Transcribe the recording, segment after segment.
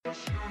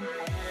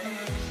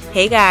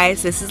Hey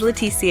guys, this is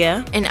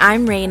Leticia. And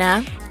I'm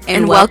Raina.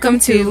 And welcome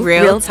to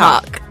Real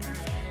Talk.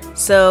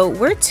 So,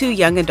 we're two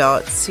young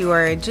adults who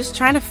are just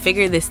trying to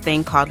figure this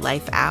thing called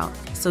life out.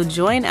 So,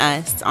 join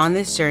us on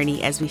this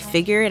journey as we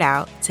figure it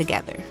out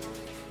together.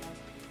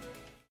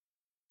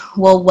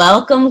 Well,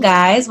 welcome,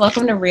 guys.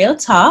 Welcome to Real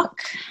Talk.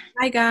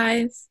 Hi,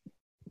 guys.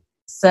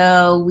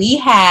 So, we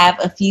have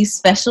a few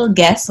special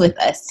guests with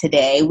us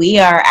today. We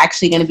are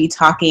actually going to be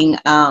talking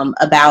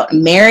about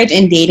marriage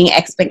and dating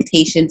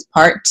expectations,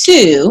 part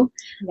 2,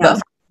 but from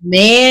a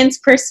man's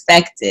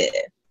perspective.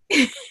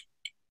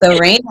 So,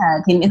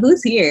 Raina,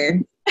 who's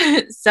here?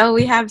 So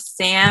we have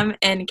Sam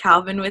and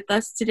Calvin with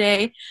us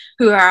today,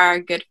 who are our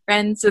good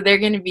friends. So they're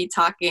going to be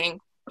talking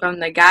from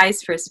the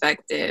guy's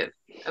perspective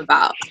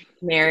about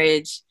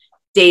marriage,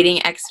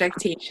 dating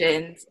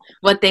expectations,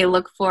 what they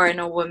look for in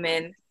a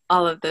woman,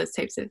 all of those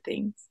types of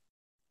things.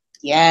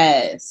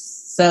 Yes.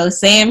 So,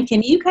 Sam,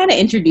 can you kind of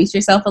introduce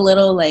yourself a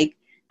little? Like,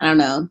 I don't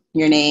know,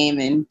 your name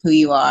and who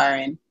you are,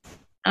 and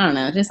I don't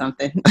know, just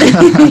something.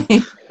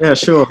 Yeah,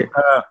 sure.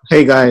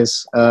 Hey,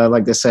 guys.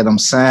 Like they said, I'm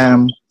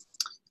Sam.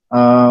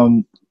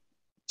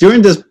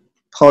 During this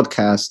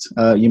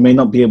podcast, you may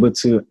not be able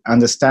to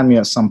understand me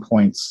at some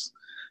points.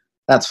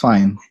 That's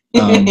fine.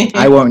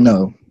 I won't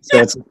know. So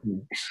it's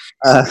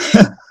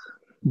okay.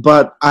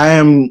 But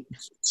I'm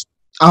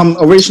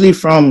originally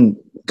from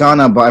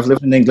Ghana, but I've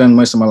lived in England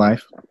most of my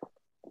life.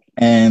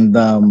 And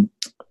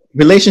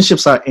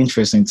relationships are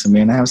interesting to me,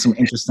 and I have some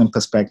interesting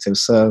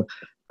perspectives. So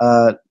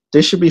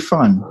this should be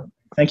fun.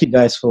 Thank you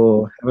guys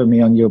for having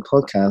me on your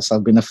podcast.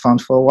 I've been a fan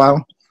for a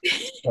while.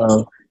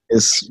 So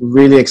it's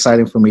really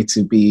exciting for me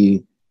to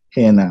be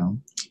here now.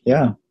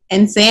 Yeah.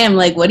 And Sam,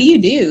 like, what do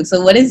you do?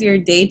 So what is your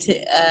day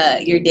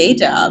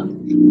job?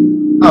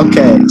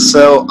 Okay,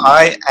 so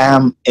I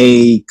am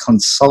a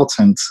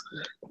consultant,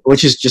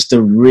 which is just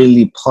a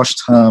really posh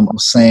term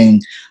of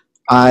saying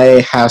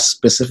I have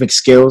specific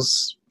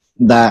skills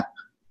that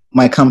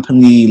my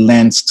company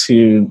lends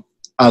to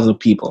other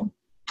people.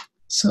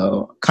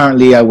 So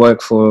currently I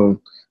work for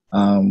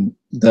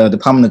the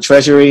Department of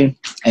Treasury,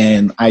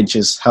 and I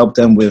just help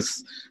them with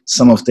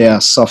some of their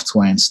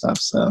software and stuff.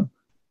 So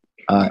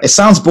it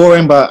sounds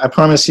boring, but I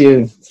promise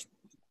you,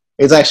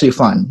 it's actually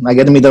fun. I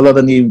get to meet a lot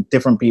of new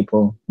different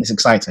people. It's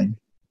exciting.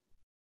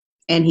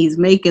 And he's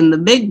making the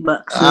big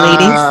bucks,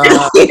 ladies.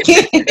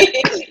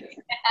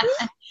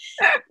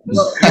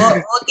 We'll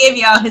give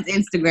y'all his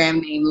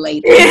Instagram name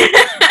later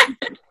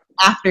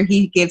after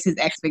he gives his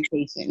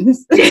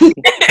expectations.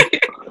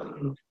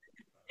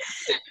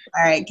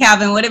 All right,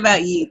 Calvin, what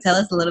about you? Tell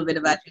us a little bit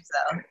about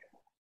yourself.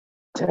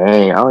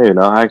 Dang, I don't even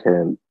know how I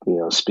can,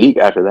 speak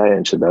after that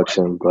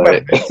introduction.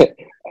 But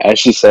as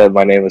she said,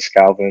 my name is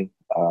Calvin.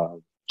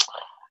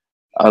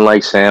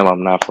 Unlike Sam,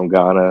 I'm not from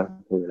Ghana,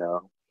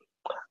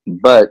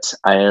 but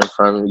I am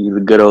from the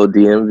good old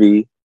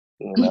DMV,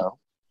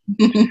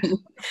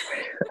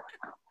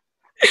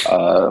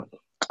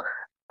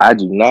 I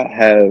do not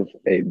have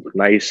a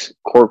nice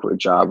corporate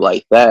job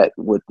like that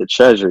with the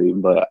Treasury,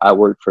 but I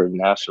work for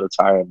National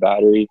Tire and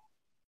Battery.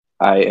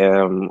 I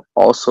am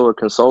also a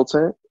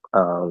consultant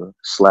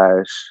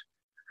slash,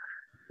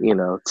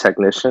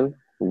 technician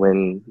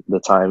when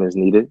the time is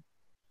needed.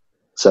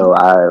 So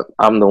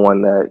I'm the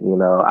one that,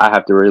 I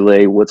have to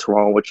relay what's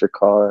wrong with your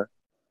car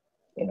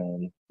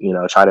and,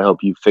 try to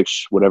help you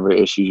fix whatever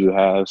issues you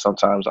have.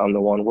 Sometimes I'm the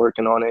one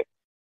working on it,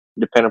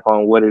 depending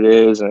upon what it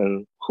is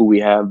and who we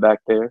have back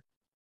there.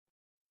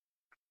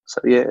 So,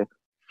 yeah.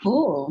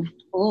 Cool.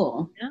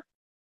 Yeah.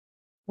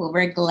 Well,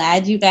 we're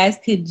glad you guys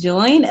could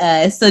join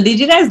us. So did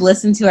you guys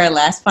listen to our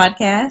last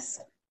podcast?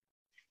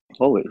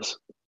 Always.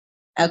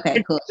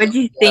 Okay, cool. What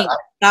do you think?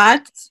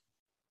 Thoughts?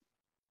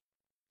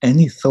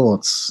 Any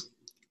thoughts?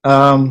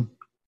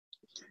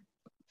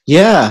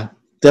 Yeah,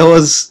 there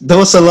was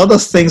a lot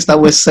of things that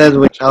were said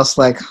which I was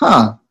like,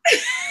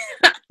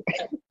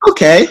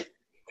 okay,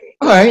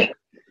 all right.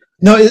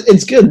 No,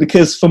 it's good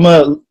because from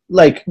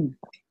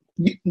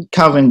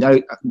Calvin,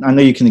 I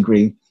know you can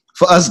agree.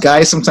 For us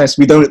guys, sometimes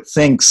we don't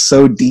think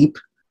so deep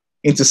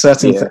into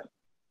certain things.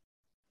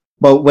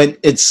 But when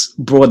it's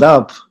brought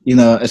up,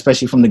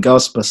 especially from the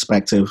girl's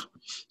perspective,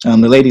 the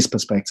lady's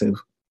perspective,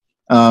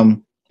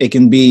 it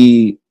can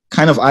be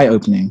kind of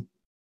eye-opening,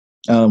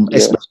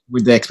 especially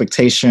with the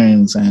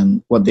expectations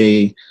and what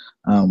they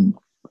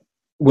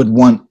would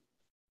want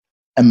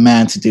a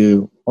man to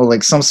do, or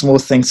like some small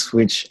things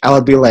which I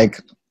would be like,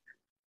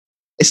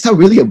 it's not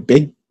really a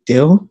big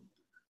deal,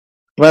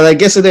 but I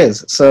guess it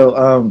is.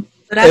 So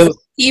that's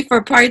key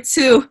for part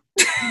 2.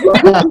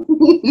 That's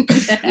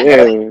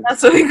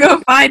what we're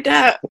gonna find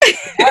out.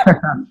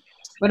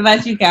 What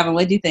about you, Calvin?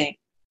 What do you think?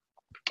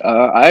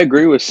 I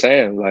agree with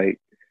Sam. Like,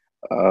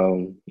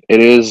 it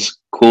is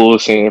cool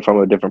seeing it from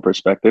a different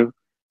perspective.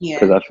 Yeah.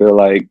 Because I feel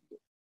like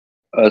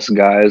us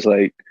guys,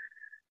 like,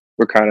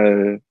 we're kind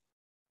of,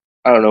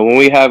 I don't know, when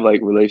we have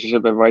like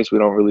relationship advice, we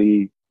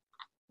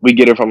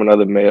get it from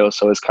another male,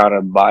 so it's kind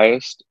of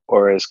biased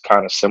or it's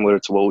kind of similar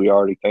to what we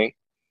already think.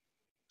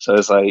 So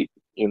it's like,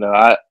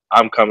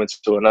 I'm coming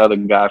to another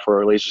guy for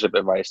relationship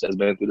advice that's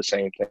been through the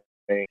same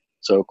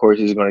So of course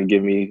he's going to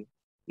give me,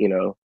 you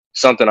know,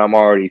 something I'm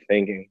already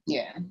thinking.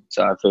 Yeah.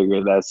 So I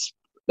figured that's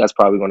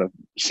probably going to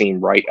seem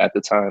right at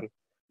the time,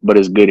 but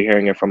it's good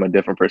hearing it from a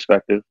different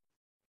perspective.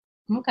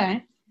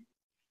 Okay.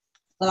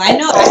 Well, I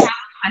know I have a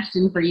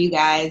question for you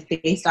guys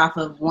based off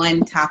of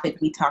one topic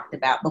we talked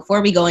about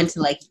before we go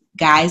into like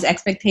guys'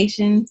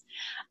 expectations.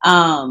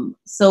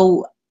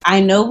 So I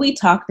know we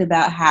talked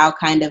about how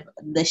kind of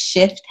the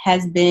shift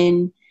has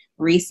been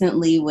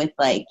recently with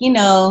like, you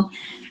know,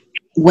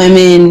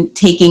 women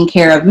taking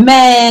care of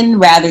men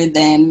rather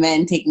than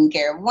men taking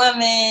care of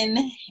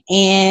women.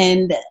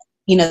 And,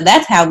 you know,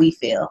 that's how we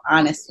feel,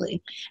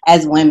 honestly,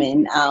 as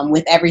women,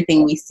 with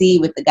everything we see,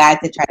 with the guys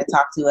that try to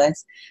talk to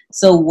us.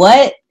 So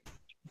what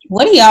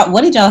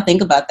did y'all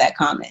think about that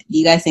comment? Do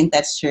you guys think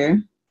that's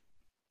true?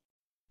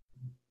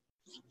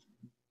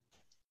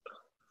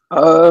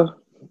 I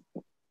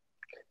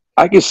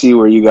can see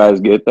where you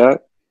guys get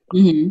that.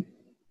 Mm-hmm.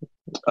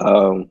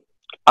 I'm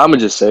gonna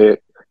just say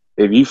it.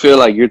 If you feel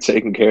like you're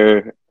taking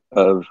care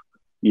of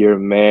your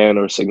man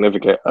or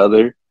significant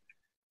other,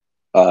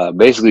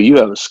 basically you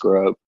have a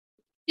scrub.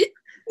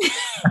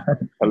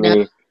 I mean,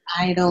 no,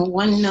 I don't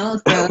want no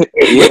scrub.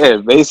 Yeah,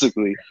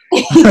 basically.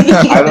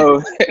 I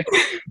know.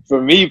 For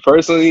me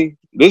personally,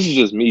 this is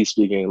just me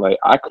speaking. Like,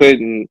 I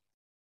couldn't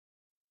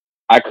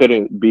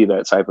be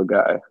that type of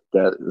guy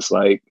that is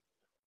like,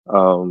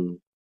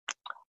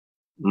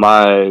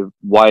 my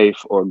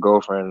wife or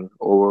girlfriend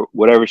or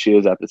whatever she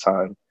is at the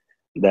time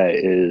that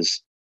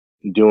is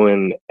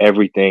doing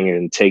everything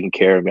and taking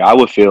care of me. I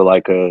would feel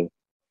like a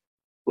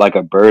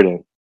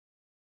burden,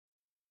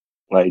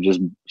 like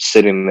just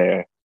sitting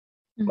there,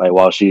 like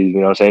while she's, you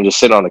know what I'm saying, just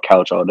sitting on the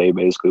couch all day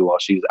basically while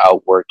she's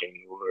out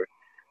working, or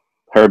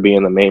her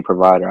being the main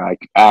provider.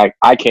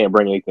 I can't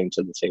bring anything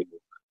to the table.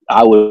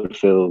 I would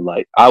feel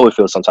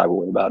some type of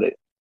way about it.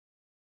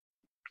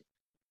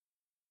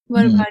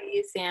 What about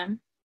you, Sam?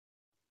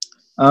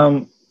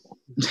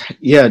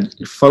 Yeah,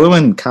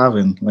 following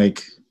Calvin,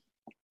 like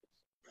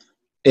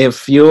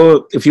if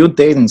you're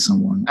dating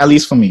someone, at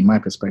least for me, my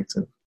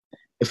perspective,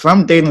 if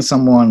I'm dating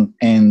someone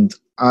and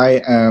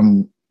I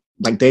am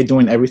like, they're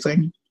doing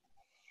everything,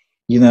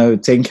 you know,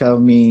 taking care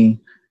of me,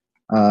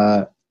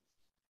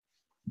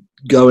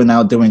 going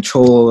out doing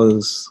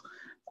chores,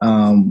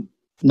 not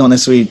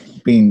necessarily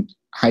being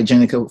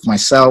hygienic with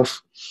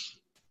myself,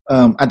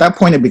 at that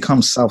point it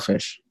becomes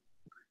selfish,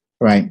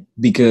 right?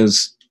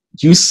 Because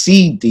you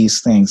see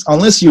these things,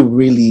 unless you're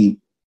really,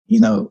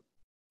 you know,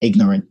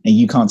 ignorant and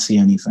you can't see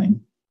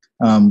anything.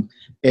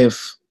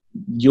 If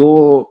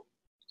your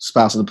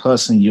spouse, or the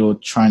person you're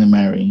trying to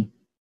marry,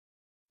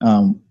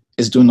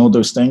 is doing all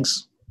those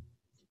things,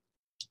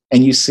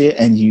 and you see it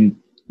and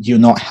you're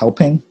not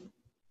helping,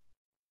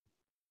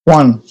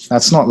 one,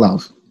 that's not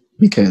love,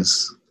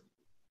 because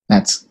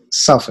that's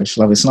selfish.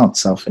 Love is not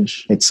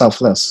selfish, it's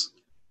selfless.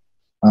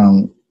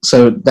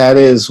 So that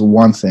is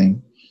one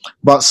thing.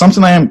 But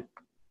something I am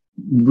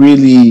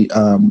really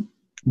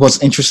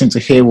was interesting to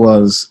hear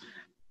was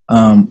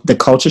the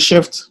culture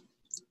shift.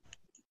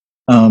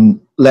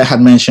 Le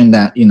had mentioned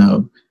that, you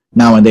know,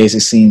 nowadays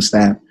it seems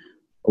that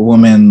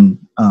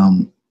women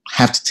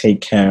have to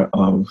take care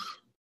of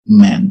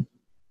men.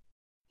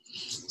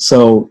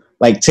 So,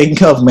 like, taking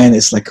care of men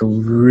is like a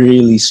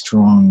really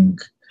strong,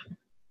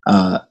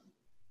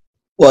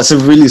 it's a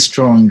really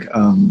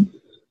strong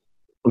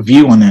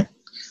view on it.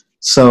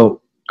 So,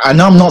 I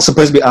know I'm not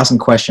supposed to be asking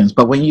questions,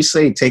 but when you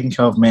say taking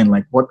care of men,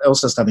 like, what else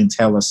does that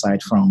entail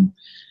aside from,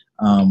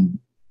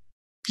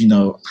 you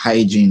know,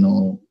 hygiene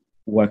or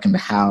work in the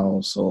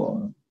house,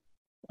 or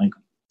like,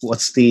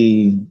 what's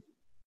the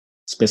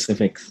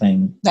specific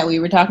thing that we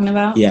were talking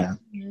about? Yeah.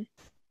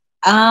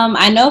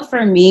 I know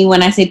for me,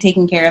 when I say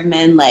taking care of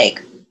men,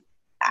 like,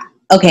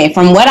 okay,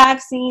 from what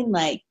I've seen,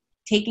 like,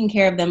 taking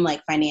care of them,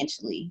 like,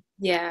 financially.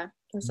 Yeah.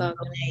 That's all.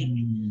 Like,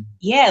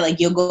 yeah, like,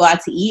 you'll go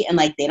out to eat and,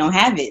 like, they don't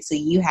have it. So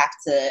you have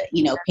to,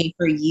 you know, pay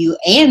for you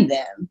and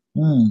them.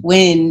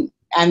 When,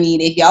 I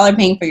mean, if y'all are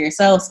paying for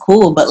yourselves,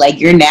 cool. But, like,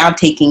 you're now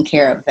taking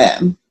care of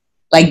them.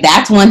 Like,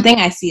 that's one thing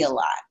I see a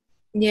lot.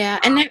 Yeah.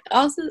 And I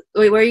also,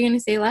 wait, what were you going to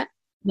say, Lat?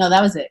 No,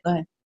 that was it. Go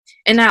ahead.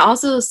 And I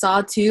also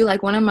saw, too,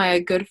 like, one of my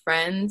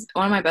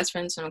best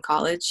friends from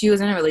college, she was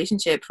in a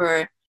relationship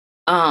for,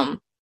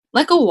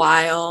 like, a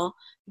while.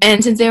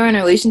 And since they were in a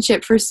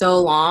relationship for so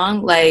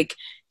long, like,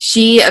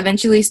 she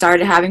eventually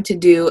started having to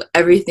do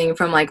everything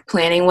from, like,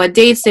 planning what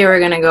dates they were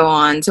going to go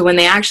on. So when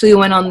they actually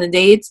went on the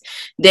dates,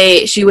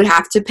 she would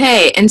have to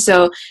pay. And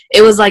so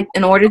it was, like,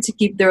 in order to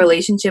keep the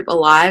relationship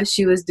alive,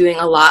 she was doing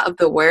a lot of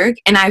the work.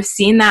 And I've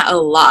seen that a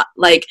lot,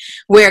 like,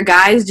 where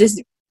guys just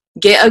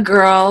get a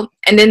girl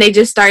and then they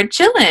just start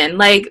chilling.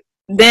 Like,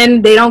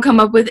 then they don't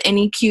come up with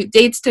any cute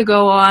dates to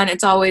go on.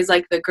 It's always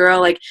like the girl,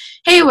 like,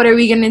 hey, what are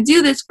we going to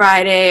do this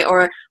Friday?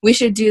 Or we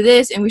should do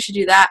this and we should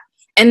do that.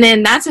 And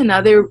then that's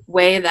another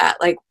way that,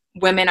 like,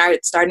 women are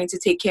starting to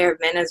take care of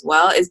men as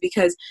well, is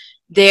because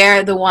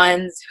they're the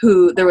ones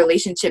who the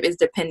relationship is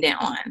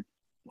dependent on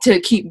to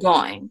keep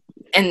going.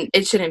 And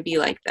it shouldn't be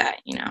like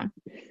that, you know?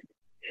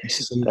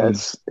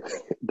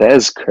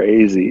 That's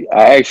crazy.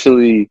 I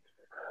actually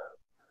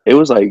it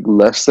was like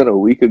less than a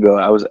week ago.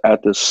 I was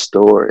at the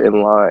store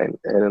in line,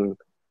 and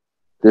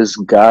this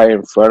guy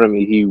in front of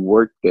me, he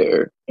worked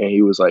there, and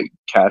he was like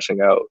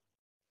cashing out,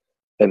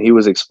 and he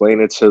was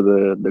explaining to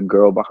the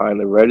girl behind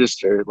the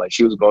register, like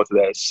she was going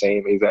through that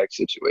same exact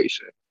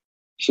situation.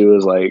 She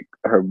was like,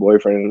 her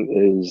boyfriend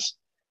is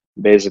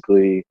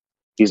basically,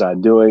 he's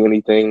not doing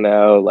anything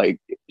now. Like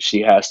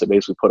she has to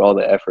basically put all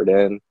the effort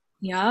in.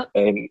 Yep.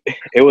 And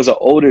it was an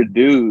older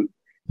dude,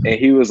 and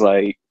he was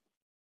like,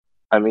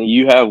 I mean,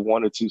 you have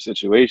one or two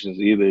situations.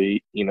 Either,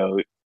 you know,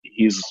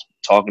 he's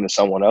talking to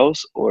someone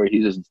else, or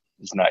he just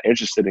is not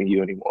interested in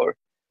you anymore.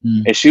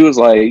 Mm. And she was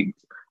like,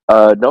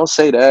 don't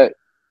say that.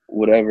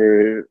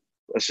 Whatever.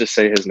 Let's just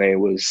say his name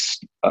was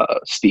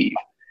Steve.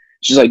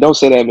 She's like, don't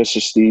say that,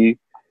 Mr. Steve.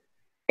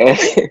 And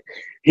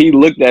he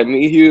looked at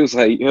me. He was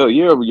like, yo,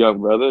 you're a young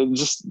brother.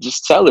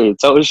 Just tell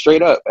her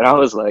straight up. And I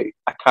was like,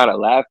 I kind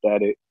of laughed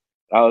at it.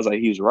 I was like,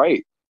 he's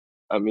right.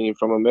 I mean,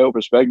 from a male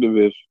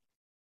perspective,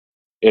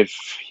 if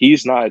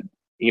he's not,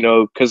 you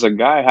know, because a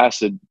guy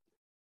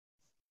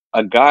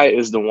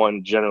is the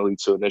one generally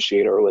to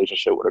initiate a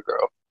relationship with a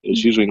girl.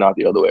 It's usually not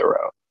the other way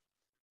around.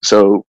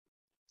 So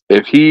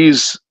if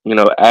he's, you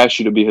know, asked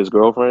you to be his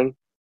girlfriend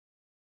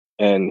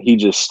and he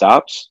just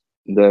stops,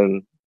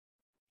 then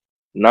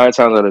 9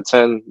 times out of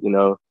 10, you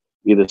know,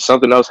 either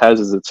something else has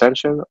his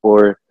attention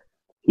or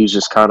he's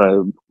just kind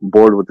of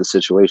bored with the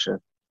situation.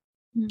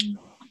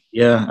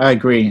 Yeah, I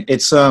agree.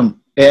 It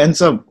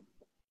ends up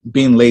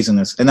being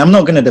laziness, and I'm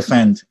not going to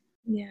defend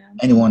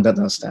anyone that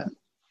does that.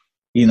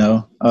 You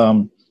know,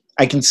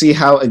 I can see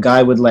how a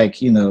guy would,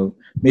 like, you know,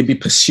 maybe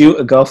pursue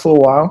a girl for a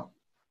while,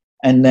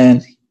 and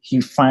then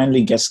he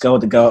finally gets girl.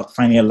 The girl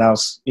finally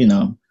allows, you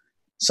know,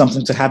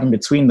 something to happen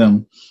between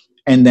them,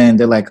 and then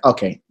they're like,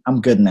 okay, I'm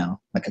good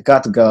now. Like, I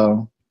got to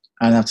go.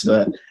 I don't have to do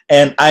it.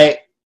 And I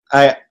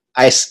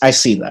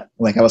see that.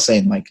 Like I was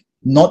saying, like,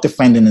 not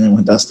defending anyone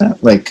who does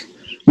that. Like,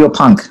 you're a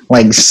punk.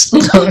 Like, you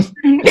tell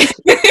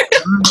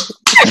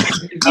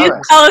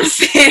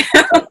Sam.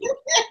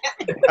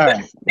 All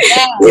right.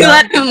 You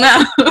let him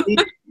know.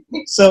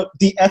 So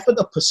the effort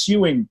of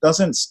pursuing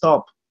doesn't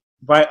stop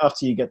right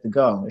after you get the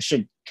girl. It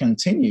should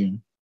continue,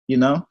 you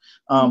know?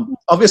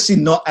 Obviously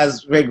not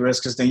as rigorous,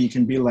 because then you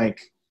can be like,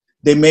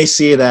 they may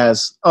see it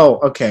as, oh,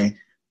 okay,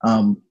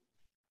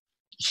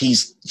 he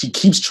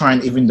keeps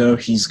trying even though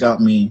he's got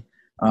me.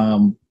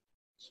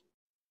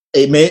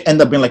 It may end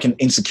up being like an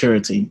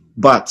insecurity,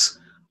 but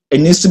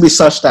it needs to be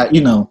such that, you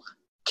know,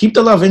 keep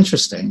the love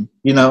interesting,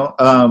 you know,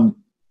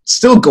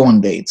 still go on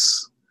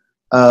dates.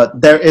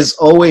 There is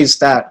always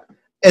that,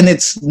 and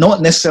it's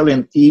not necessarily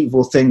an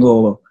evil thing,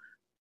 or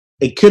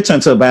it could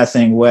turn to a bad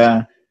thing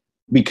where,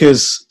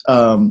 because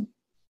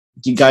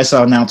you guys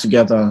are now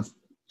together,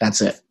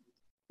 that's it.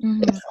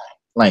 Mm-hmm.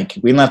 Like,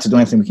 we don't have to do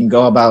anything. We can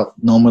go about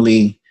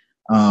normally.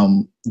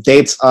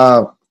 Dates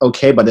are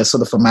okay, but there's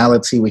sort of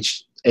formality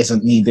which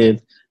isn't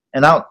needed.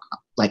 And I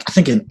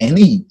think in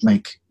any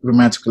like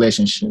romantic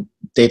relationship,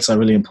 dates are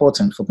really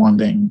important for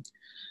bonding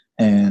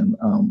and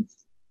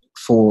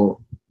for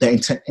the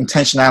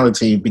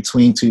intentionality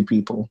between two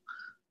people.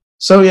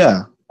 So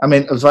yeah, I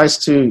mean, advice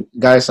to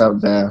guys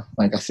out there,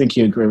 like, I think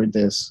you agree with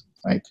this.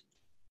 Like,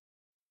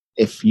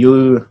 if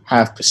you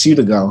have pursued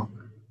a girl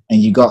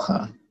and you got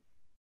her,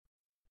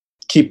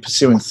 keep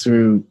pursuing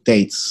through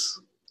dates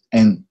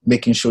and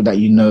making sure that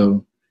you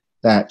know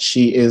that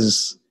she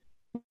is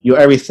your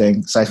everything,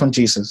 aside from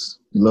Jesus.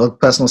 Your Lord,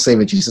 personal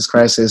Savior, Jesus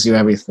Christ is your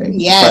everything.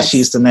 Yes. But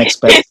she's the next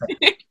best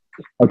thing.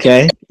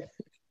 Okay?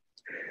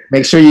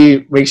 Make sure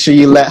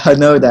you let her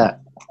know that.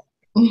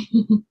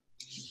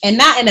 And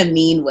not in a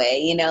mean way,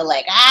 you know,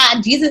 like,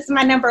 Jesus is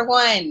my number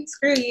one,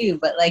 screw you.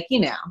 But, like,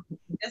 you know,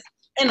 just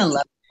in a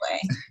loving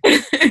way.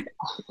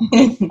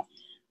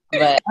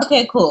 But,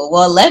 okay, cool.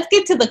 Well, let's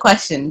get to the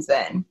questions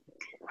then.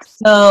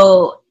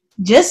 So,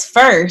 just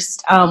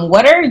first,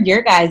 what are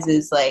your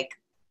guys' like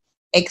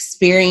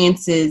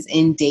experiences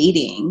in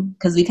dating?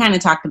 Because we kind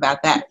of talked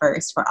about that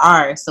first for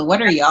ours. So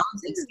what are y'all's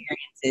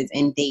experiences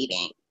in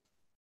dating?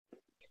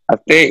 I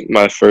think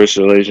my first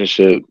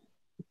relationship,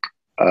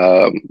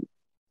 I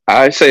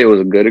say it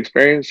was a good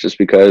experience just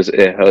because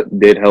it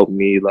did help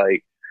me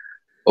like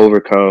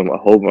overcome a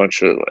whole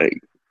bunch of like,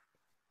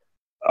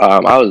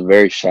 I was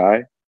very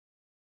shy.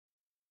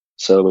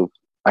 So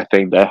I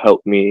think that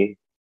helped me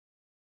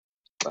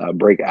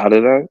break out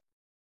of that,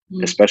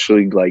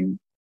 especially like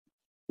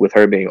with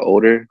her being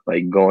older,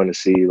 like going to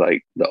see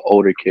like the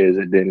older kids,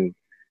 it didn't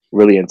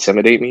really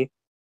intimidate me.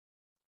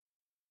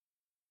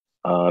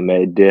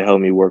 It did help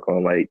me work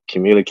on like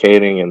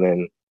communicating, and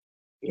then,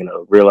 you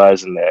know,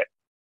 realizing that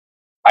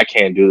I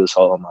can't do this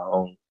all on my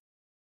own.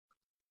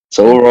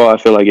 So overall, I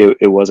feel like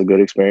it was a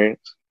good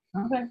experience.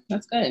 Okay,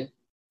 that's good.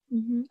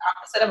 Mm-hmm.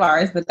 Opposite of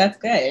ours, but that's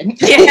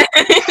good. Yeah.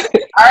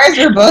 Ours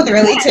were both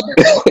really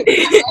terrible.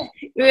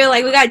 We were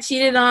like, we got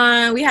cheated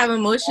on. We have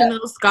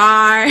emotional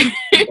scar. My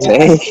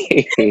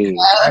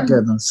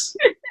goodness.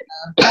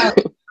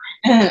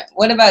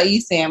 What about you,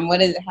 Sam?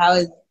 How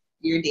is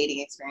your dating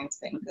experience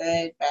been?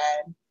 Good,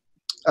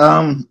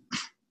 bad?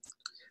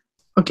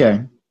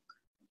 Okay.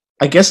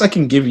 I guess I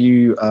can give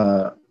you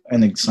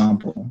an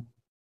example,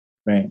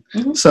 right?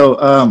 Mm-hmm. So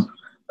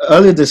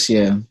earlier this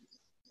year,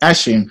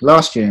 actually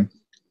last year,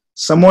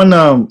 someone,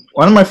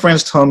 one of my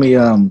friends told me,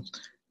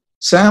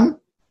 Sam,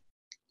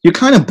 you're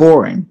kind of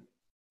boring.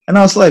 And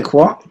I was like,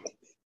 what?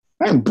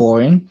 I'm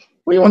boring.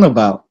 What are you on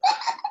about?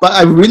 But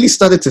I really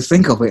started to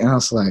think of it, and I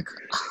was like,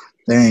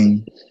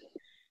 dang.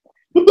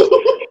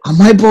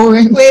 Am I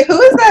boring? Wait, who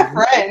is that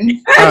friend?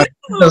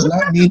 Does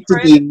not need to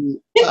be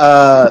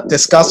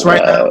discussed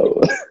right now.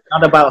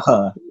 Not about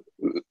her.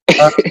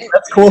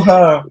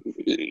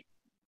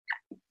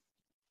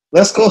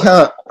 Let's call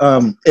her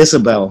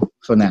Isabel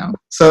for now.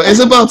 So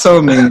Isabel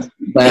told me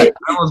that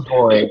I was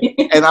boring,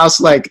 and I was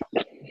like,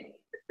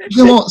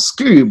 you know what,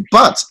 screw.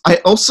 But I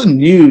also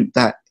knew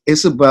that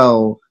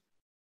Isabel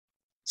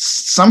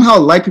somehow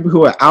liked people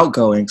who are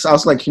outgoing. So I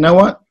was like, you know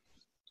what?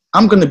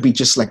 I'm gonna be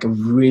just like a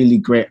really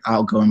great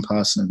outgoing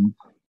person,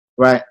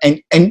 right?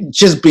 And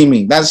just be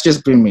me. That's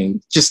just be me.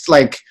 Just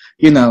like,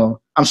 you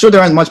know, I'm sure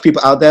there aren't much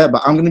people out there,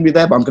 but I'm gonna be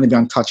there. But I'm gonna be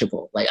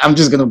untouchable. Like I'm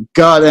just gonna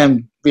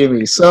goddamn be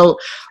me. So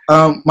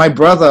my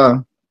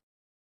brother,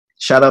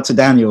 shout out to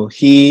Daniel,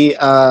 he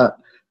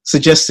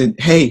suggested,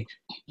 hey,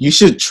 you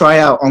should try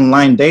out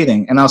online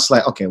dating. And I was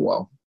like, okay,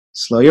 well,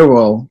 slow your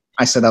roll.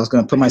 I said I was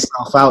gonna put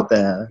myself out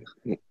there,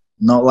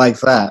 not like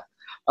that.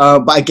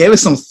 But I gave it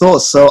some thought,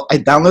 so I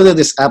downloaded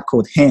this app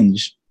called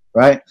Hinge,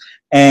 right?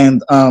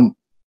 And I'm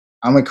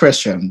a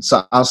Christian,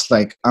 so I was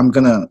like, I'm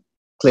gonna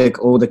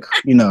click all the,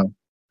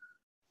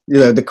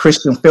 the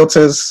Christian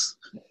filters,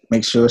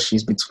 make sure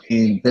she's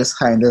between this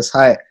height and this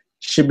height,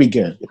 should be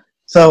good.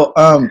 So,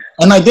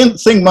 and I didn't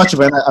think much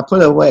of it, I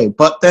put it away.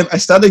 But then I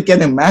started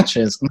getting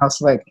matches, and I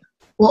was like,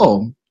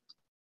 whoa,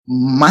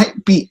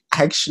 might be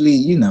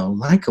actually,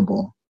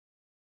 likable.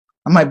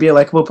 I might be a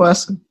likable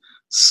person.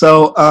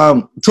 So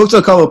talked to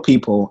a couple of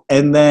people,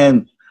 and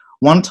then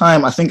one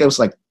time, I think it was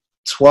like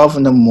 12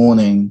 in the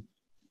morning,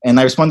 and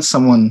I responded to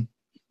someone,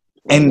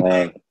 and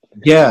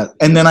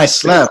and then I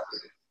slept,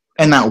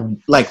 and at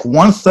like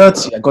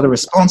 1:30, I got a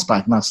response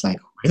back, and I was like,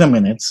 wait a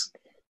minute,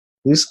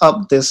 who's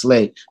up this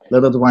late?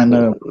 Little do I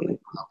know.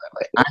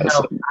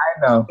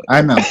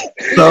 I know.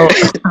 So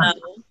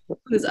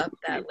who's up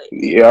that late?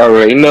 You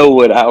already know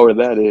what hour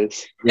that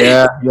is.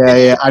 Yeah,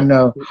 I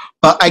know.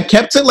 But I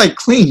kept it like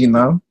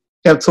clean,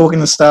 kept talking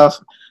and stuff.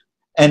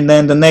 And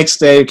then the next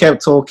day we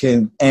kept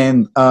talking,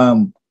 and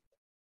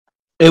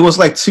it was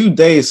like 2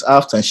 days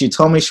after, and she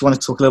told me she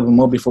wanted to talk a little bit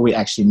more before we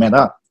actually met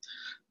up.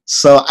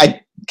 So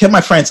I kept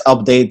my friends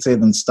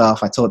updated and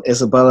stuff. I told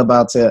Isabel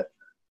about it.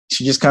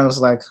 She just kind of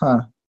was like,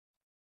 huh.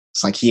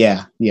 It's like,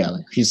 yeah,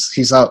 like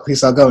he's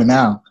outgoing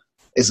now,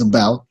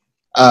 Isabel.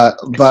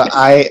 But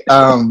I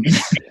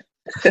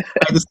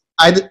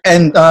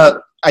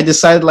I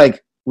decided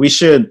like we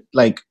should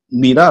like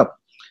meet up.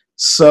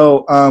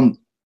 So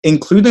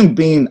including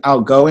being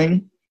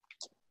outgoing,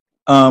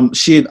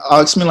 she had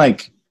asked me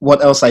like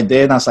what else I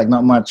did, and I was like,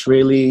 not much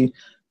really.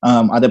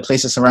 Other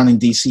places surrounding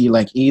DC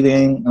like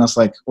eating, and I was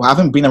like, well, I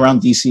haven't been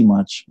around DC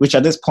much, which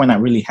at this point I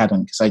really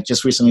hadn't, because I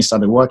just recently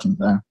started working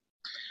there.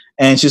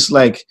 And she's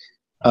like,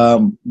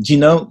 you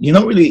know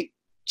really,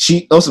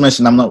 she also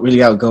mentioned I'm not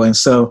really outgoing,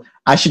 so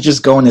I should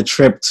just go on a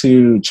trip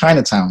to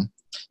Chinatown.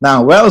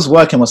 Now, where I was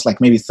working was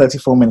like maybe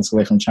 34 minutes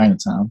away from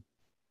Chinatown.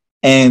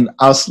 And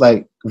I was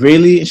like,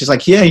 really? And she's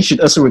like, yeah, you should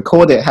also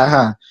record it.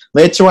 Haha.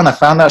 Later on, I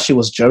found out she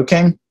was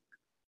joking.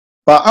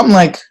 But I'm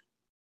like,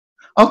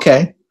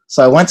 okay.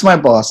 So I went to my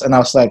boss and I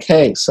was like,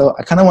 hey, so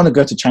I kind of want to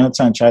go to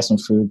Chinatown and try some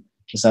food.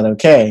 Is that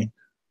okay?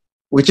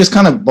 Which is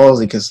kind of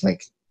ballsy because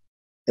like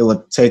it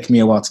would take me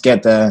a while to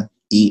get there,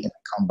 eat, and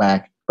come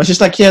back. But she's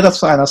like, yeah, that's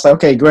fine. I was like,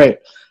 okay, great.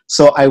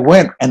 So I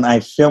went and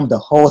I filmed the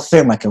whole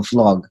thing like a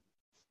vlog,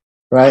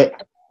 right?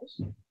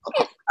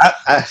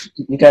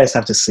 You guys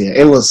have to see it.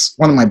 It was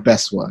one of my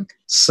best work.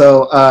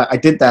 So I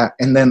did that,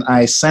 and then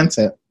I sent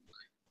it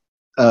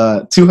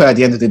to her at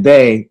the end of the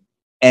day,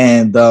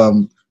 and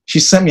she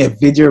sent me a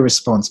video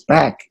response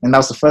back, and that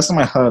was the first time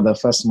I heard her,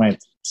 first time I'd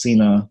seen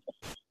her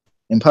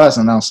in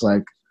person. I was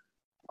like,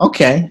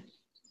 okay,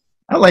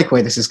 I like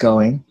where this is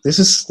going. This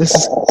is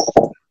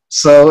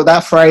So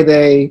that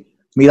Friday,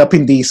 meet up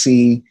in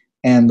DC,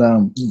 and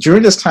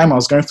during this time I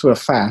was going through a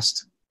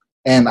fast,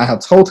 and I had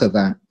told her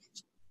that.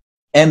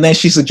 And then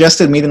she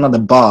suggested meeting at the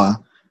bar,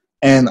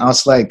 and I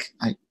was like,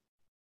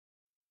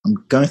 I'm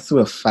going through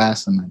a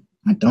fast, and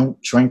I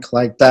don't drink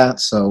like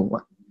that,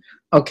 so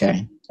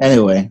okay.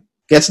 Anyway,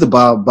 get to the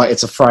bar, but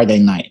it's a Friday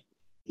night.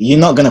 You're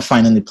not going to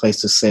find any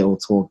place to sit or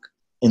talk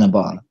in a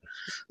bar.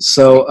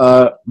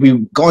 So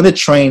we got on the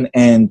train,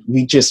 and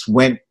we just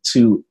went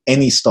to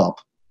any stop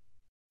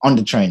on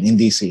the train in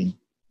DC.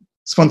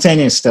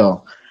 Spontaneous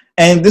still.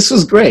 And this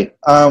was great.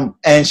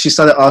 And she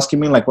started asking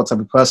me like what type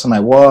of person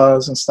I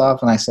was and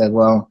stuff. And I said,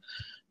 well,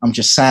 I'm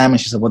just Sam. And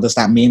she said, what does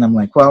that mean? I'm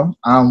like, well,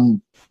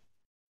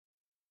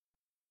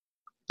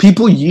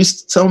 people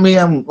used to tell me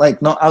I'm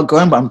like not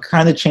outgoing, but I'm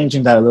kind of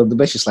changing that a little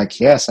bit. She's like,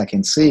 yes, I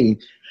can see.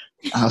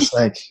 I was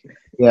like,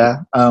 yeah.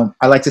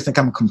 I like to think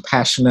I'm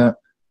compassionate.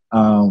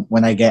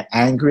 When I get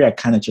angry, I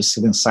kind of just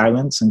sit in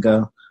silence and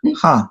go,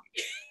 huh,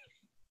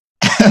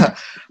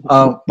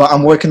 But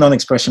I'm working on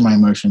expressing my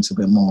emotions a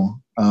bit more.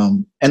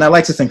 And I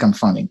like to think I'm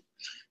funny.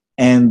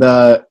 And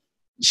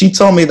she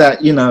told me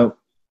that,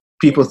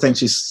 people think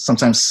she's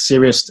sometimes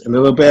serious a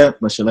little bit,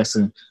 but she likes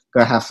to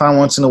go have fun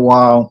once in a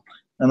while.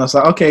 And I was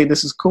like, okay,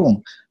 this is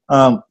cool.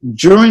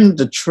 During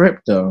the trip,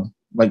 though,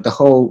 like the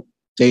whole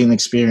dating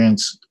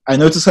experience, I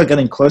noticed her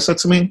getting closer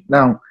to me.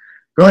 Now,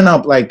 growing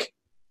up, like,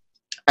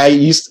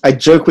 I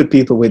joke with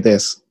people with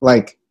this.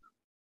 Like,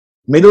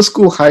 middle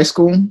school, high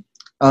school,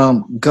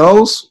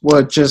 girls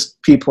were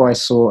just people I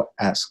saw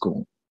at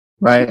school,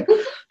 right?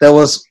 There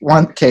was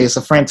one case,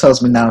 a friend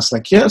tells me now, it's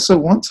like, yeah, so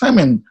one time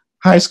in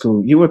high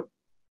school,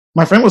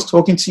 my friend was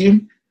talking to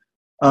you,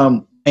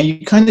 and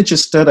you kind of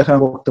just stared at her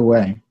and walked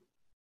away.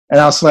 And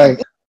I was like,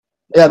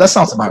 yeah, that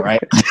sounds about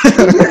right.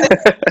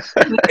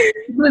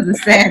 It was a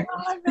sad.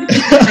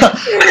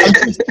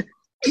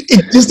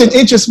 It just didn't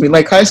interest me.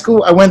 Like high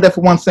school, I went there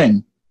for one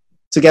thing,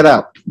 to get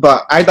out.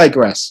 But I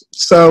digress.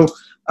 So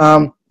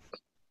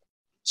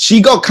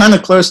she got kind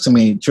of close to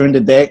me during the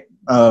day,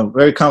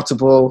 very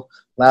comfortable,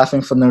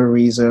 laughing for no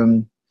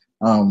reason.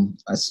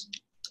 I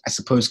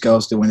suppose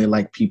girls do when they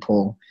like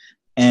people.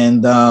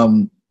 And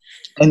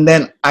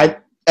then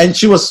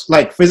she was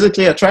like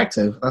physically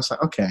attractive. I was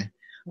like, okay.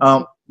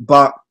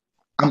 But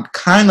I'm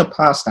kind of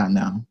past that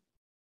now,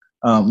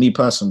 me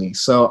personally.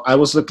 So I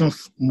was looking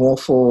more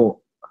for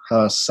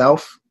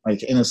herself,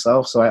 like inner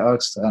self. So I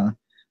asked her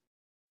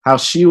how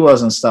she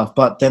was and stuff.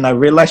 But then I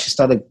realized she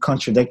started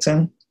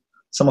contradicting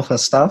some of her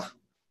stuff,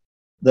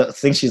 the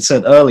things she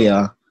said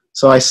earlier.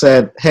 So I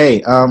said,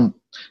 hey,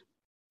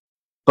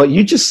 but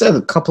you just said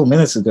a couple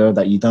minutes ago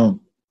that you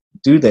don't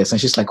do this. And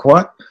she's like,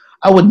 what?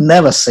 I would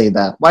never say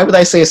that. Why would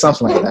I say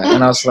something like that?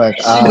 And I was like,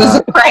 she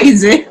was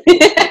crazy.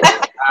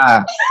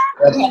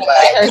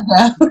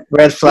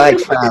 Red flag,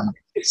 fam.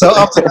 So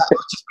after that,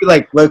 I'll just be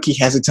like low-key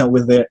hesitant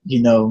with it,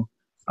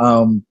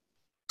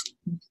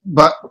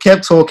 but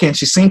kept talking.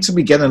 She seemed to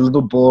be getting a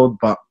little bored,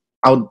 but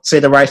I would say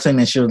the right thing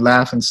and she would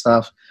laugh and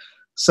stuff.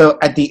 So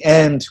at the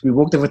end, we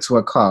walked over to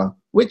her car,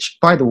 which,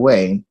 by the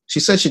way,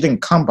 she said she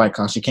didn't come by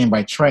car. She came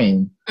by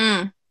train.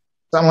 So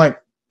I'm like,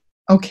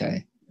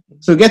 okay.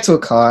 So we get to a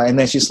car, and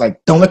then she's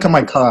like, don't look at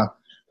my car.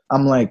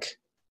 I'm like,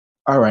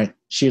 all right.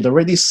 She had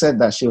already said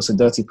that she was a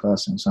dirty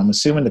person, so I'm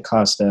assuming the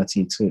car's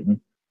dirty too.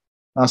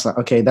 I was like,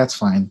 okay, that's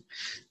fine.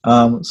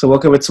 So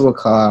walk over to a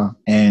car,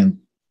 and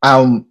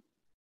I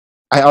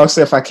asked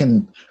her if I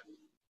can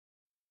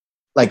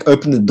like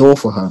open the door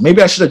for her.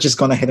 Maybe I should have just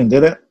gone ahead and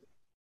did it,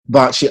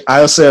 but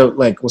I also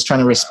like was trying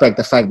to respect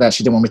the fact that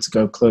she didn't want me to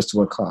go close to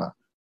her car.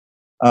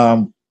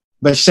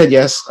 But she said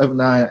yes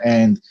overnight,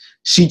 and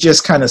she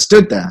just kind of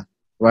stood there,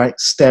 right,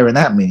 staring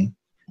at me.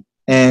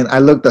 And I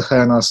looked at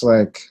her, and I was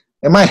like,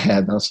 in my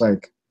head, I was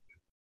like,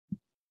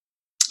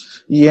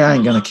 yeah, I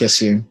ain't gonna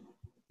kiss you.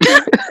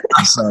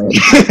 I'm sorry.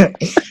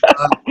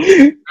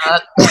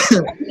 Not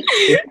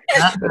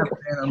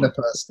on the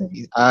first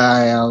date.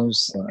 I am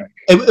sorry.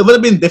 It would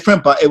have been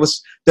different, but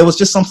there was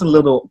just something a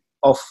little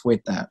off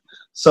with that.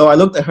 So I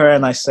looked at her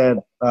and I said,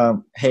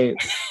 hey,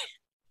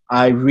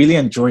 I really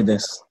enjoyed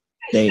this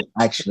date,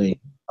 actually.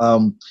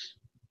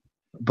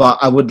 But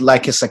I would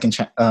like a second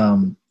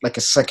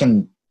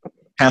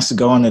chance to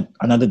go on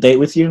another date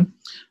with you.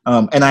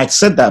 And I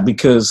said that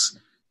because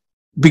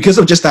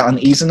of just that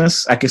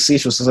uneasiness. I could see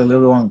she was just a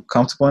little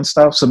uncomfortable and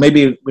stuff. So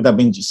maybe it would have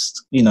been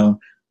just,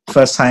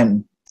 first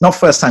time, not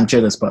first time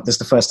jealous, but this is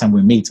the first time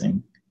we're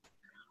meeting.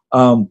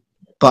 But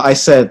I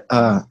said,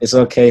 it's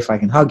okay if I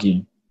can hug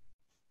you.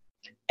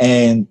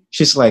 And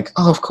she's like,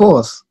 oh, of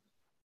course.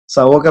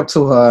 So I walk up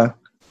to her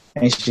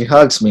and she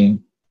hugs me.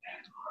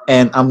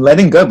 And I'm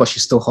letting go, but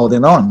she's still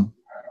holding on.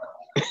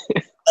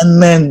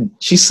 And then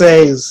she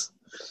says,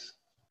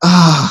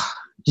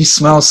 you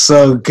smell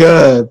so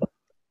good.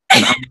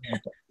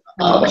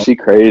 She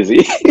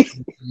crazy.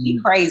 She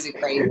crazy.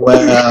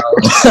 Well,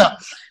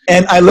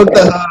 and I looked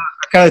at her,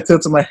 I kind of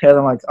tilted my head.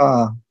 I'm like,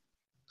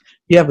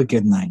 you have a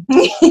good night.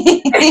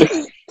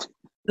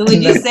 So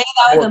would you say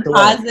that was a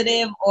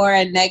positive or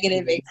a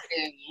negative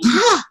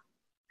experience?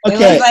 Okay.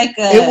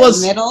 It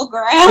was like a middle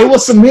ground. It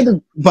was a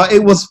middle, but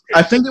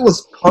I think it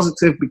was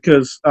positive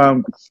because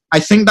I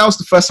think that was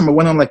the first time I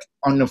went on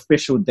an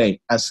official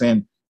date, as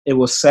in it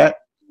was set.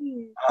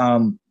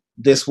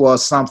 This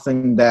was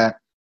something that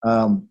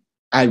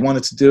I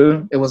wanted to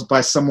do. It was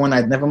by someone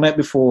I'd never met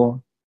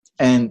before,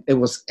 and it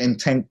was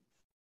intended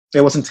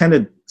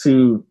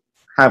to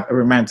have a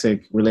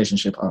romantic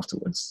relationship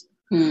afterwards.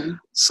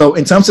 So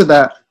in terms of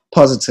that,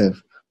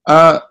 positive.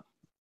 For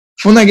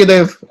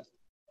negative,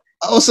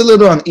 I was a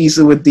little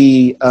uneasy with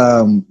the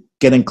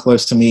getting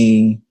close to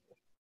me,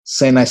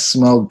 saying I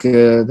smell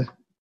good.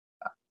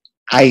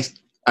 I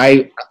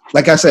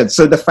like I said,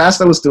 so the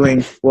fast I was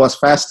doing was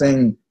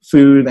fasting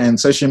food and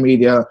social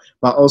media,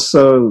 but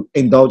also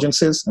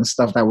indulgences and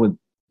stuff that would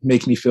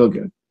make me feel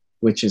good,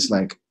 which is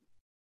like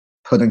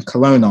putting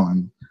cologne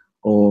on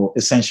or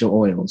essential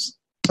oils.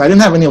 So I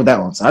didn't have any of that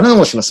on. So I don't know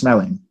what she was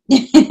smelling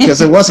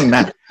because it wasn't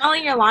that.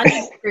 Smelling your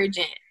laundry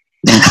detergent.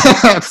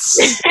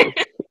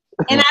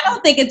 And I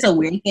don't think it's a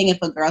weird thing if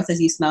a girl says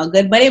you smell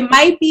good, but it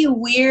might be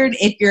weird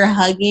if you're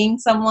hugging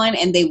someone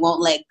and they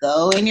won't let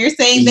go and you're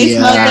saying they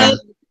smell good.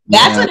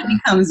 That's when it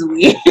becomes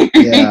weird.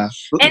 Yeah.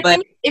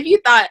 And if you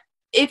thought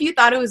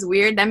it was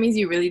weird, that means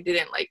you really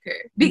didn't like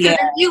her. Because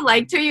if you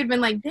liked her, you'd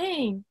been like,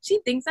 dang, she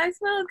thinks I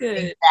smell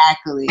good.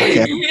 Exactly.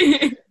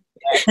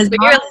 But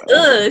you're like,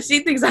 ugh,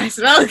 she thinks I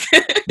smell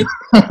good.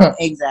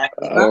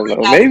 Exactly. I don't know.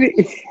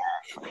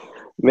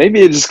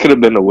 Maybe it just could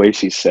have been the way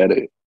she said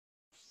it.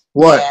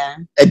 What? Yeah.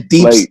 A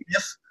deep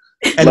sniff?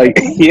 Like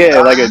a you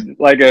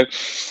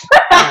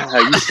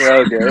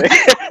smell good.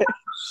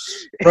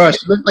 Bro,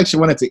 she looked like she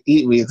wanted to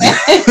eat me.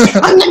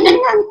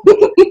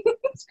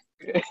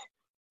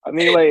 I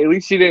mean, like, at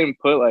least she didn't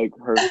put, like,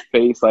 her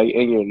face, like,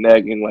 in your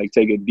neck and, like,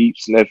 take a deep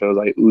sniff and was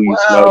like, ooh, you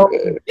smell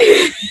good.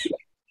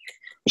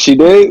 She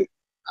did? It's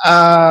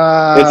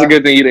a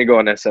good thing you didn't go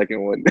on that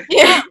second one.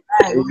 Yeah.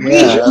 We're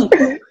going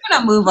to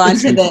move on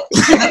to the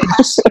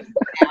question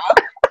now.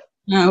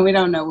 No, we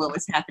don't know what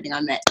was happening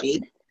on that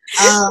date.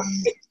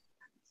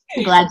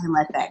 Glad you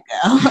let that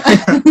go.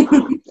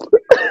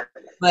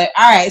 But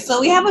all right,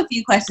 so we have a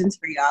few questions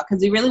for y'all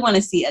because we really want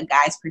to see a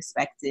guy's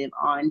perspective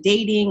on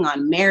dating,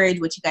 on marriage,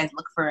 what you guys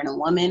look for in a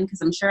woman, because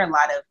I'm sure a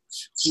lot of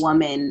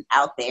women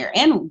out there,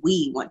 and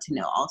we want to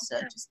know also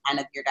just kind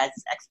of your guys'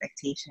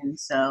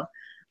 expectations. So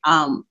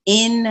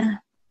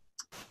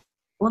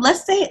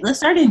let's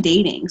start in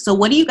dating. So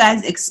what do you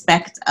guys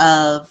expect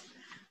of,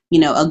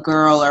 a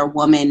girl or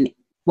woman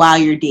while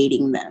you're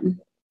dating them?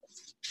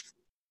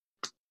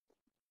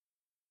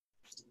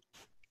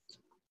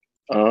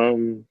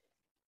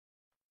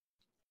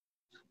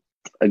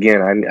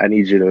 Again, I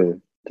need you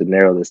to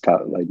narrow this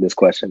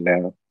question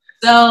down.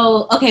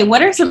 So, okay,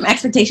 what are some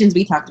expectations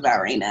we talked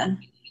about, Raina?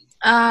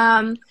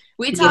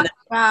 We talked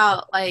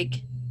about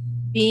like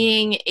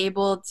being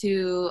able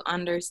to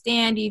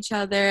understand each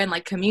other and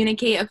like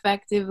communicate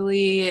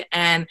effectively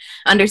and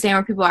understand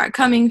where people are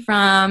coming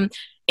from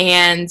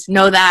and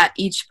know that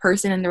each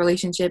person in the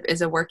relationship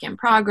is a work in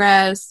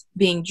progress,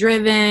 being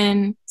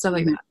driven, stuff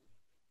like that.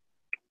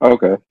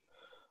 Okay.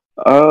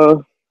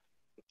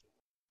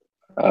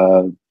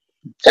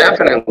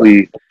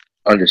 Definitely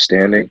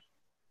understanding,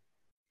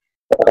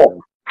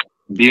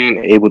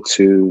 being able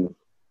to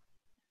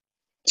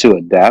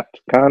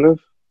adapt, kind of,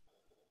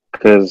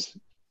 because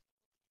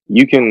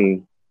you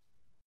can.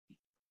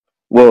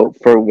 Well,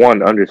 for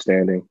one,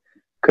 understanding,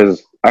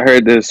 because I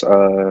heard this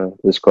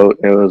quote,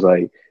 and it was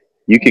like,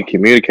 you can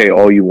communicate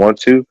all you want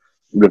to,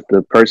 but if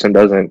the person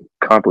doesn't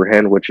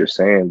comprehend what you're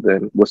saying,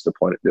 then what's the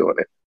point of doing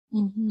it?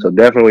 Mm-hmm. So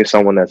definitely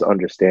someone that's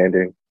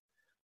understanding.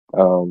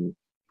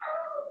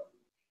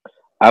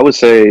 I would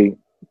say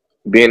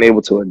being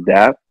able to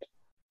adapt,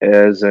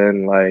 as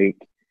in like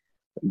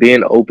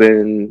being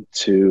open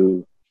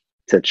to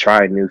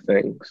try new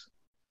things.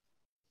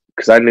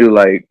 Because I knew,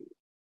 like,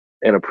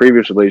 in a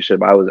previous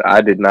relationship,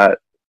 I did not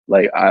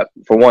like.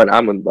 For one,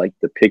 I'm like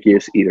the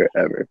pickiest eater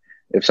ever.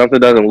 If something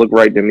doesn't look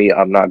right to me,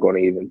 I'm not going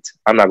to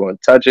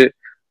touch it.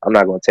 I'm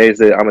not going to taste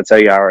it. I'm going to tell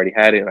you I already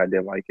had it and I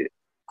didn't like it.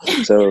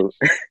 So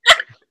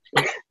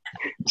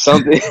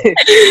something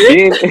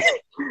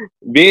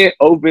being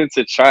open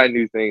to try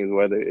new things,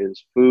 whether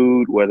it's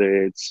food,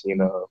 whether it's,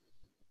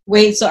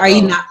 Wait, so are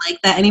you not like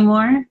that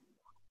anymore?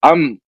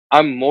 I'm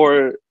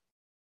more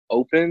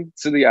open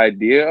to the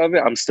idea of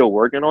it. I'm still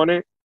working on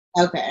it.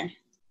 Okay.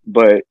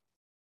 But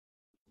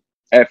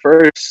at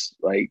first,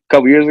 like a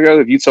couple years ago,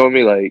 if you told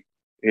me like,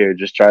 here,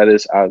 just try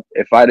this,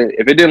 if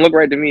it didn't look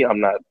right to me, I'm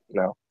not.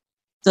 No.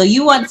 So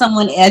you want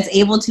someone that's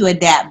able to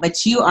adapt,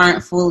 but you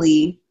aren't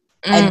fully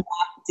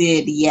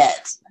adapted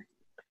yet.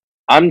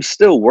 I'm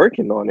still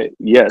working on it.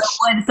 Yes.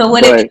 So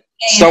what if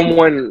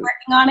someone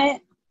working on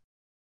it?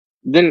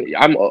 Then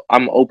I'm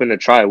open to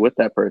try with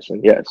that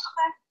person. Yes.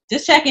 Okay.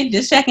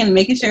 Just checking,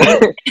 making sure.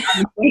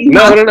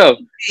 No.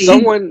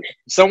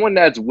 Someone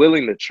that's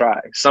willing to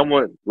try.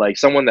 Someone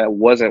that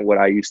wasn't what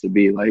I used to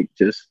be. Like,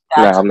 just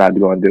gotcha. I'm not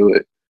going to do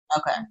it.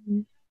 Okay.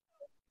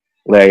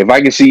 Like, if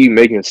I can see you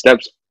making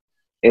steps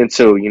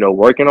into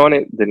working on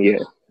it, then yeah.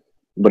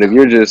 But if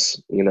you're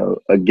just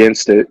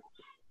against it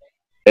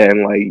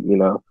and like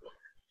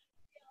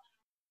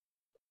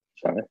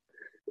sorry.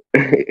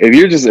 If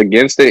you're just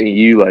against it and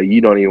you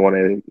don't even want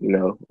to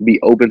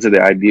be open to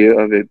the idea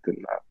of it, then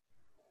not.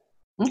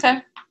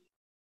 Okay.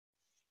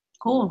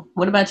 Cool.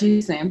 What about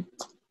you, Sam?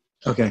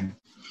 Okay.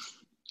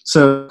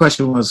 So the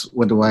question was,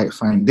 what do I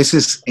find? This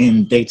is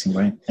in dating,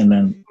 right? And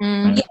then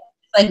yeah.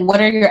 Like,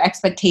 what are your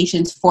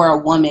expectations for a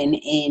woman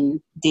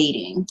in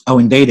dating? Oh,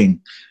 in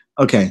dating.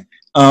 Okay.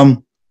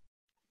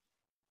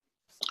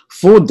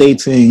 For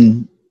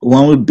dating,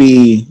 one would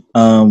be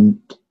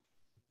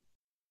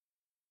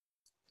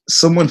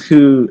someone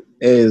who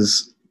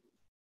is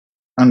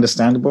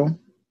understandable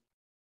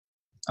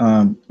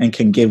and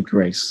can give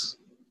grace.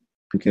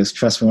 Because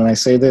trust me when I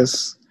say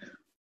this,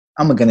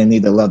 I'm going to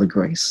need a lot of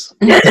grace.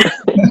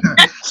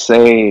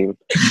 Same.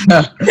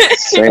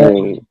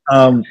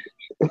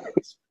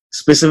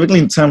 Specifically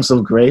in terms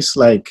of grace,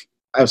 like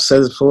I've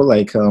said before,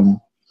 like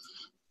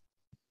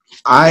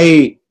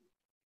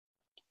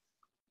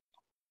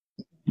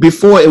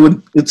before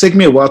it'd take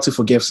me a while to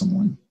forgive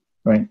someone,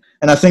 right?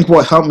 And I think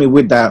what helped me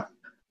with that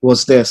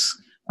was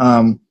this.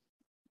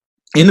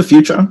 In the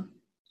future,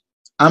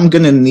 I'm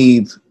going to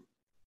need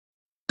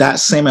that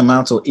same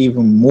amount or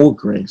even more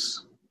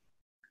grace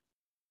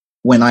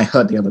when I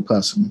hurt the other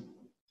person,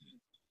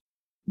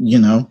 you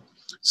know?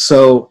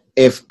 So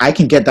if I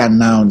can get that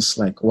now, it's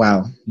like,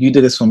 wow, you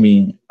did this for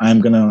me. I'm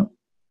going to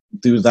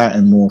do that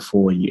and more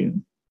for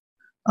you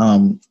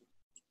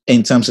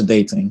in terms of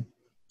dating.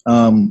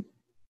 And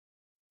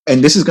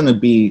this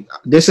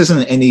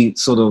isn't any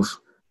sort of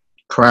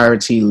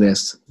priority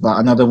list, but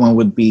another one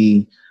would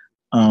be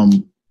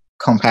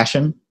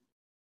compassion.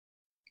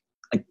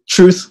 Like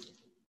truth,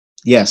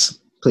 yes,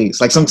 please.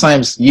 Like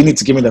sometimes you need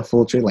to give me the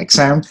full truth. Like,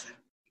 Sam,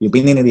 you're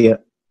being an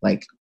idiot.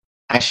 Like,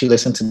 actually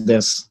listen to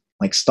this.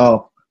 Like,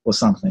 stop or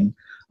something.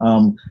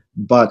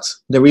 But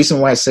the reason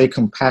why I say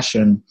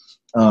compassion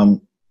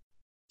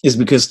is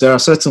because there are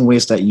certain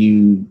ways that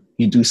you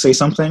do say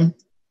something.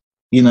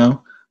 You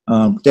know,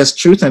 there's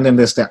truth, and then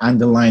there's the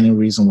underlying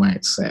reason why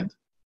it's said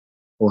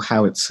or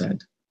how it's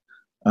said.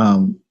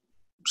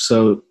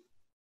 So,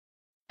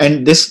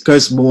 and this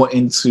goes more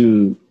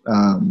into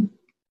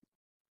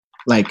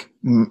like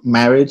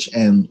marriage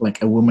and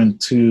like a woman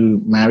to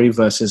marry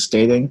versus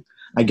dating.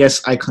 I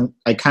guess I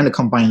kind of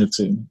combine the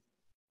two.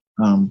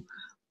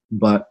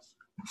 But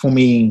for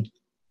me,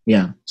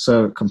 yeah.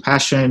 So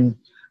compassion,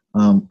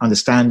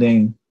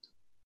 understanding,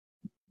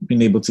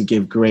 being able to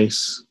give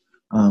grace.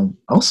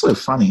 Also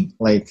funny.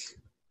 Like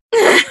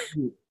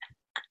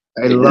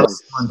I love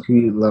someone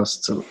who loves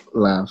to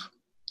laugh.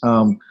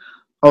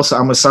 Also,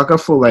 I'm a sucker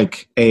for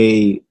like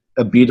a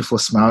beautiful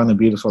smile and a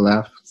beautiful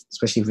laugh,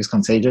 especially if it's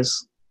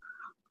contagious.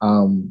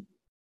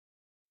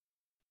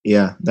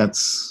 Yeah,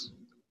 that's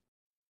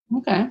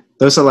okay.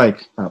 Those are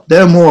like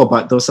there are more,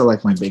 but those are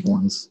like my big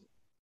ones.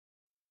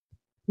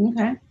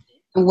 Okay.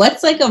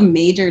 What's like a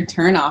major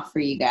turnoff for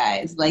you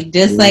guys? Like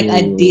just like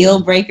a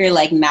deal breaker?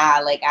 Like nah,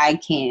 like I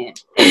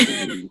can't.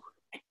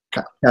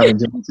 Calvin,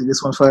 do you want to take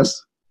this one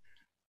first?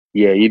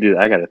 Yeah, you do.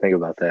 I got to think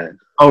about that.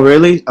 Oh,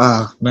 really?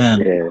 Oh,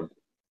 man. Yeah.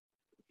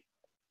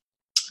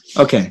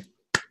 Okay.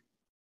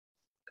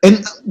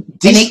 And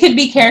it could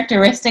be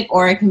characteristic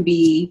or it can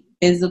be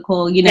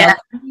physical. You know,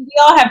 we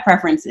all have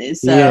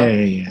preferences. So,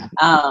 yeah.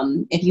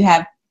 If you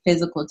have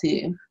physical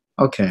too.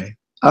 Okay.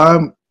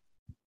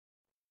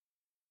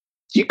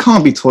 You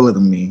can't be taller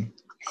than me.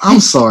 I'm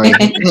sorry.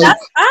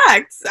 That's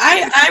facts.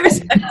 I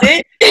respect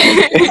it.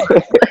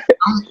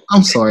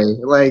 I'm sorry.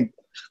 Like,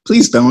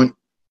 please don't.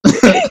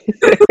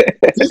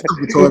 Please don't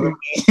be taller than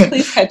me.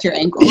 Please cut your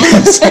ankle.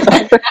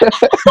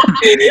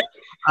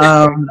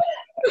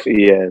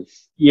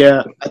 Yes.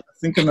 Yeah, I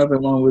think another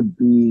one would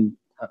be.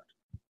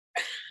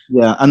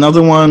 Yeah,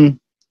 another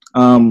one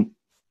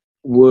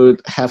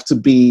would have to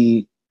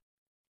be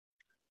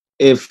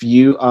if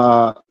you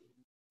are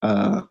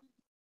a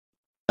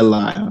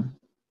liar,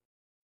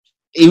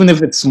 even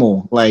if it's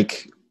small.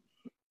 Like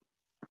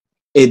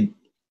it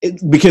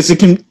because it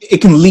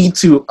can lead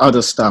to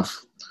other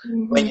stuff.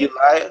 Mm-hmm. When you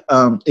lie,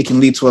 it can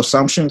lead to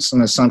assumptions,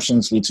 and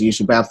assumptions lead to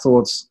usually bad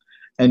thoughts,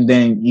 and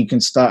then you can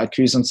start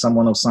accusing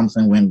someone of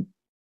something when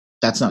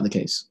that's not the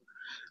case.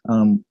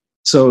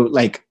 So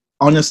like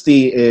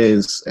honesty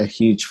is a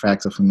huge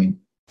factor for me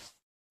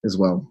as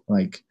well.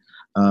 Like,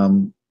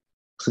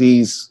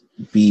 please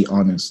be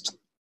honest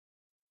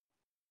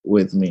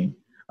with me.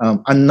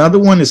 Another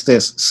one is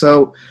this.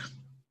 So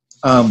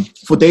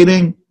for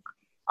dating,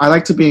 I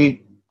like to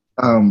be,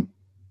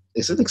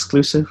 is it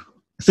exclusive?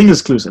 I think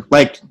it's exclusive.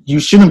 Like you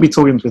shouldn't be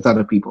talking with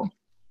other people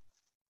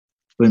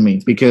with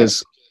me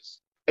because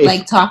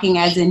like talking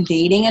as in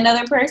dating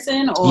another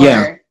person or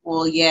yeah.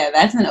 Well, yeah,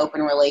 that's an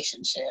open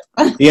relationship.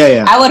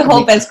 Yeah. I would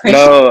hope as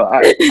Christian. No,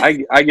 I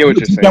get what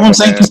you're saying. You know what I'm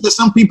saying? Because there's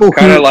some people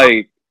kind of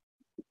like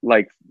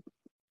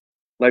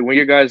when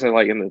you guys are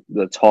like in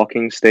the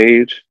talking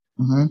stage,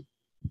 mm-hmm.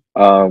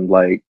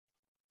 Like,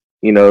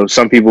 you know,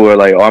 some people are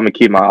like, oh, I'm gonna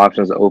keep my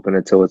options open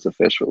until it's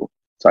official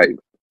type.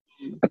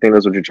 I think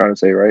that's what you're trying to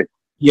say, right?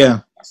 Yeah.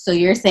 So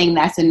you're saying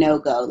that's a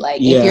no-go.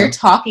 Like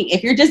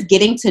if you're just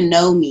getting to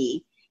know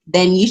me,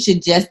 then you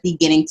should just be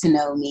getting to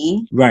know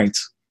me. Right.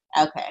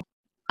 Okay.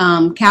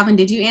 Calvin,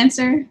 did you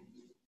answer?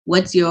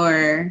 What's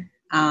your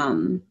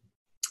turn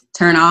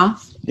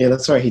off? Yeah,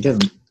 that's right. He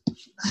didn't.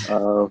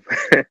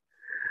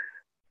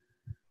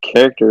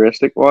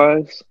 Characteristic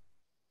wise?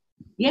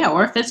 Yeah,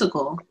 or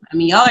physical. I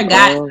mean, y'all are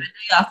guys.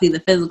 Y'all see the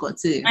physical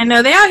too. I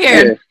know they out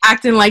here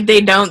acting like they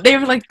don't. They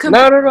were like,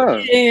 no.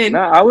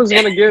 I was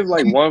gonna give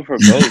like one for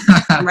both.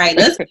 Right.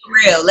 Let's get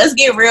real. Let's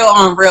get real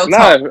on real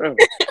talk.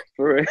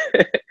 For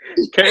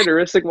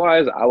characteristic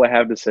wise, I would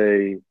have to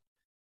say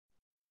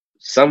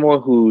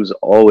someone who's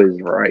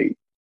always right,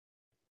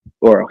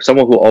 or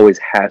someone who always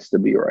has to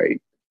be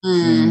right.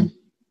 Mm.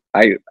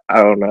 I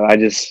don't know.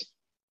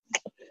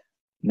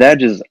 That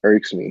just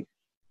irks me.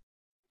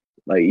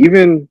 Like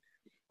even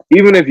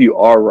if you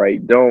are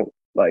right, don't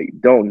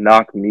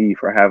knock me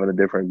for having a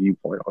different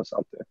viewpoint on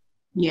something.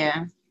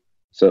 Yeah.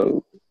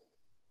 So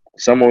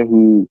someone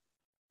who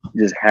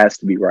just has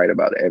to be right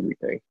about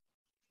everything.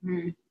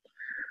 Mm.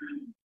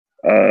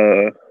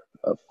 A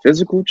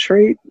physical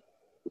trait.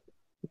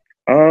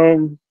 I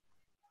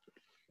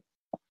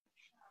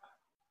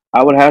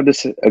would have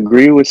to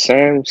agree with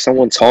Sam.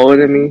 Someone taller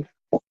than me.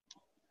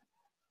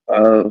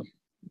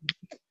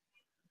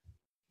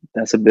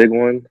 That's a big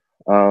one.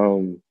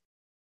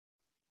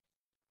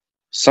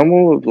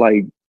 Someone with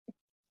like,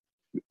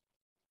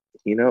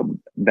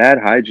 bad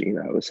hygiene,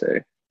 I would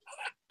say.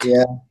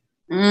 Yeah.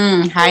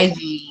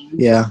 Hygiene.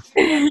 Yeah.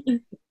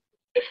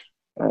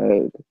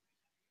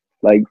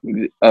 Like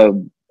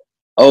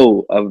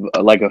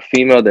like a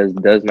female that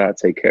does not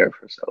take care of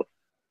herself.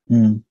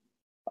 I'm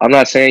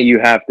not saying you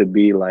have to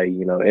be like,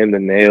 in the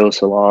nail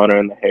salon or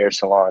in the hair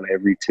salon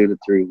every 2 to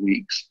 3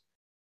 weeks,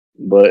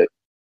 but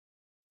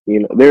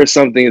there are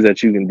some things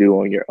that you can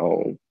do on your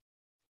own.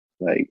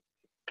 Like,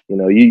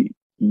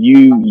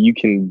 you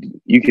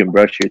can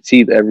brush your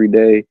teeth every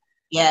day.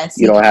 Yes.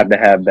 You don't have to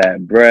have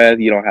bad breath.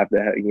 You don't have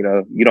to have, you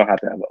don't have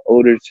to have an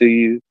odor to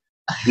you.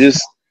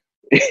 Just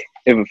if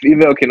a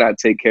female cannot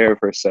take care of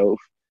herself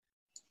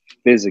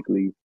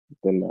physically,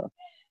 then no.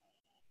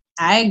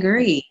 I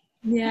agree.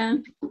 Yeah.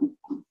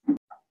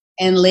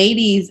 And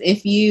ladies,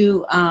 if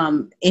you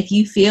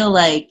feel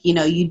like,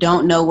 you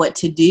don't know what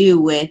to do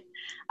with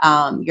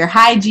your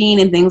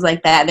hygiene and things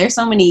like that, there's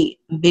so many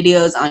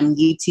videos on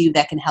YouTube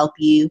that can help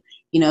you.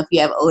 If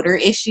you have odor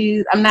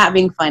issues, I'm not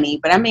being funny,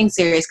 but I'm being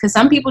serious, because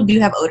some people do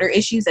have odor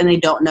issues and they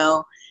don't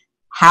know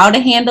how to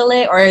handle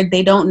it, or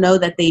they don't know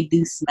that they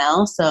do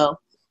smell. So,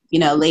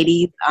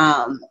 ladies,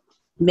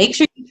 make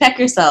sure you check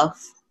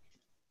yourself.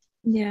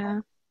 Yeah.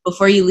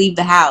 Before you leave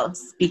the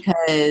house,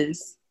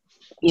 because,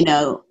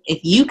 if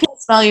you can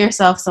smell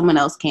yourself, someone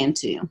else can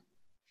too.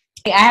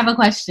 I have a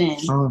question.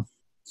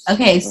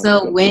 Okay,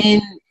 so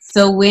when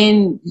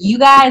you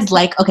guys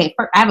I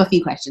have a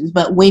few questions,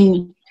 but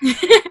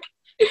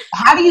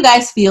how do you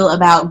guys feel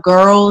about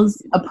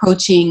girls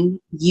approaching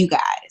you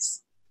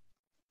guys?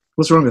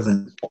 What's wrong with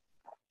it?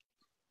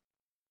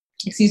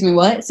 Excuse me,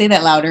 what? Say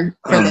that louder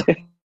for the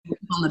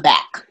on the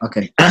back.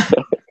 Okay.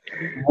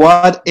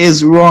 What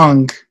is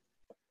wrong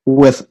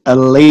with a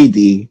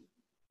lady,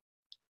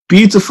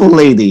 beautiful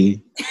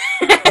lady,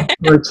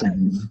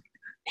 approaching?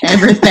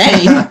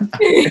 Everything.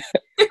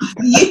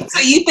 So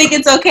you think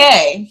it's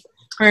okay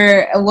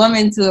for a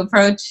woman to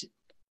approach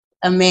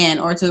a man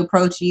or to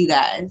approach you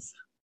guys?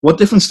 What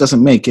difference does it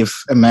make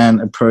if a man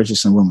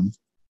approaches a woman?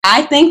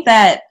 I think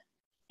that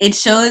it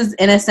shows,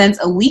 in a sense,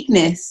 a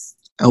weakness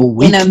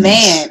in a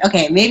man.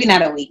 Okay, maybe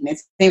not a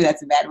weakness. Maybe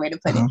that's a bad way to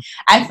put it.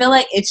 I feel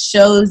like it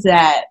shows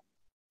that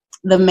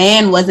the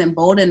man wasn't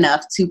bold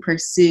enough to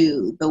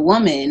pursue the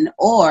woman,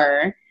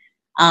 or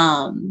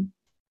I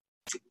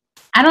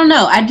don't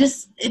know. I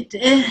just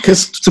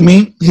because to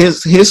me,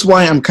 here's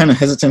why I'm kind of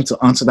hesitant to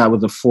answer that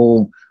with a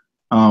full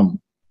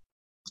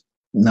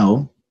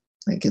no,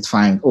 like it's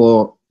fine,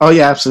 or oh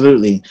yeah,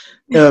 absolutely.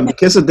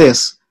 Because of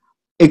this,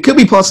 it could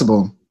be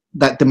possible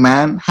that the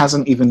man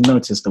hasn't even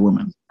noticed the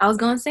woman. I was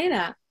gonna say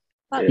that.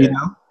 You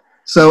know,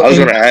 so I was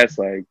gonna ask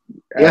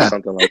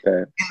something like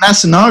that. In that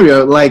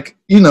scenario, like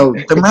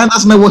the man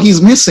doesn't know what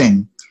he's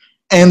missing,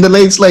 and the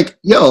lady's like,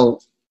 "Yo,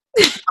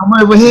 I'm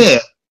over here."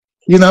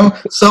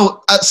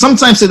 So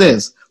sometimes it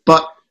is,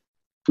 but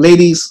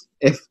ladies,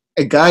 if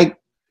a guy,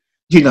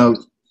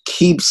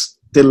 keeps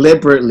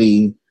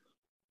deliberately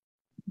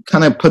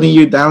kind of putting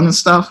you down and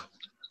stuff,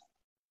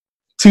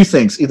 two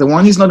things: either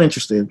one, he's not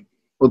interested,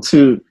 or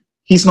two,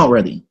 he's not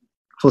ready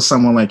for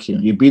someone like you.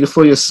 You're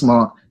beautiful, you're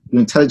smart, you're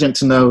intelligent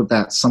to know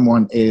that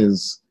someone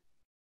is,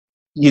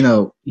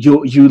 you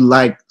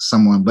like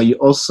someone, but you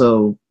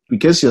also,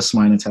 because you're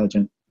smart and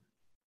intelligent,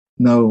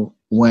 know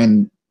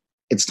when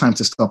it's time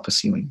to stop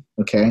pursuing,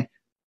 okay?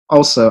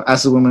 Also,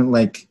 as a woman,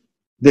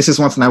 this is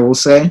one thing I will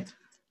say: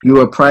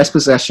 you're a prized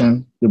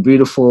possession, you're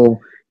beautiful,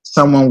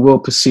 someone will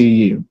pursue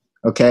you,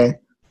 okay?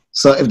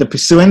 So if the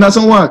pursuing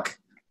doesn't work,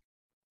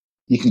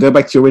 you can go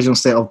back to your original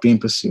state of being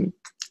pursued.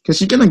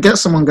 Because you're going to get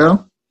someone,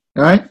 girl,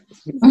 all right?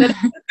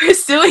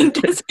 Pursuing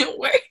doesn't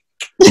work.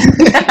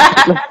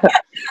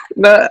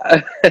 No,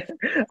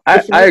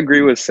 I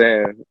agree with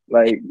Sam.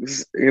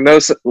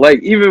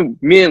 Even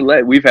me and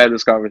Let, we've had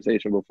this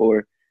conversation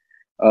before.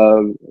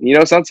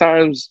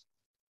 Sometimes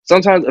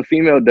a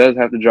female does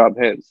have to drop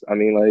hints. I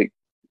mean,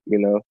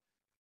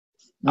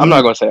 I'm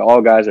not gonna say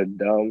all guys are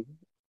dumb.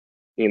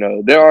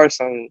 There are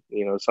some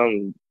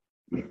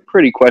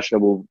pretty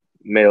questionable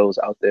males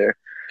out there.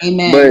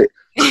 Amen.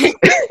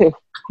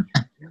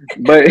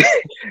 But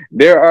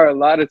there are a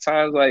lot of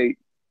times like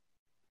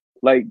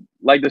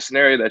the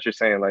scenario that you're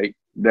saying, like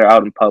they're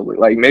out in public.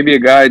 Like maybe a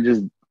guy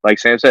just, like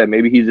Sam said,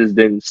 maybe he just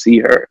didn't see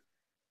her,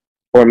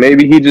 or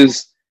maybe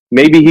he's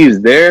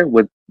there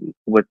with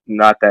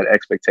not that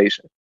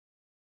expectation.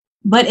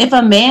 But if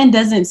a man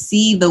doesn't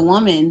see the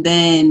woman,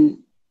 then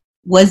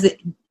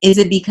is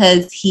it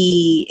because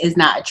he is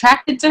not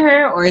attracted to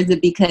her, or is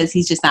it because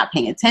he's just not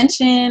paying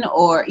attention,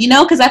 or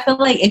because I feel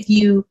like if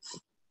you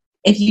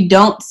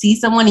don't see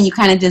someone and you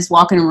kind of just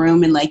walk in a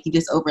room and you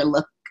just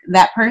overlook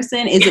that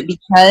person, is it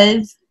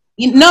because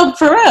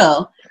for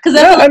real? Because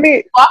if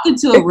you walk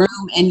into a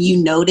room and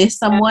you notice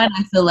someone,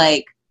 I feel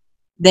like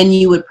then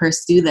you would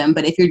pursue them.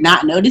 But if you're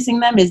not noticing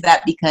them, is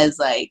that because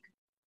like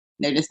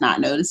they're just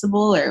not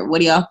noticeable, or what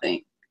do y'all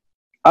think?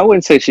 I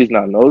wouldn't say she's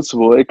not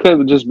noticeable. It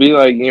could just be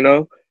like, you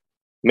know,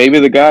 maybe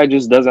the guy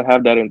just doesn't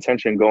have that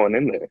intention going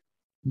in there.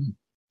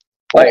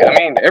 Like, I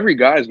mean, every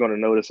guy is going to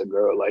notice a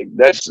girl. Like,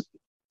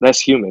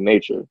 that's human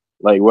nature.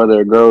 Like,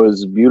 whether a girl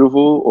is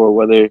beautiful or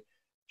whether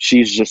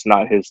she's just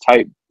not his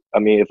type. I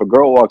mean, if a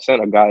girl walks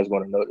in, a guy is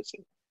going to notice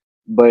it.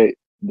 But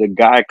the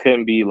guy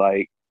couldn't be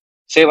like,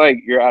 say, like,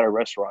 you're at a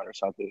restaurant or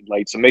something.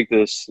 Like, to make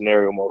this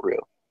scenario more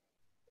real.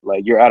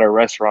 Like, you're at a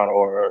restaurant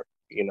or,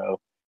 you know,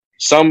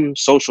 some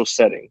social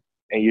setting.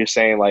 And you're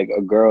saying, like,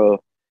 a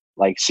girl,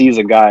 like, sees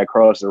a guy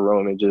across the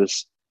room and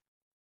just,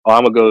 oh,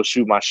 I'm going to go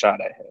shoot my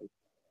shot at him.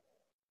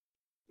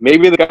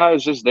 Maybe the guy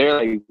is just there,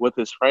 like, with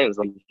his friends.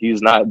 Like,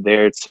 he's not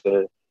there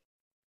to,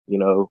 you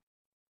know,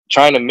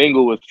 trying to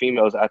mingle with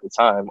females at the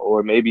time.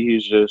 Or maybe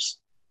he's just,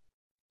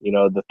 you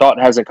know, the thought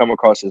hasn't come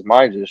across his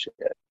mind just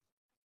yet.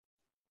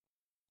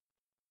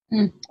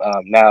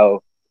 Now,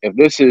 if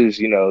this is,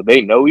 you know,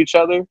 they know each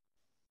other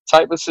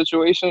type of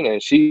situation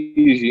and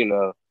she's, you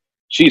know,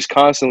 she's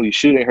constantly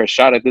shooting her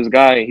shot at this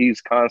guy and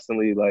he's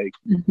constantly like,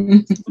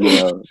 you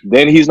know,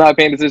 then he's not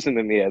paying attention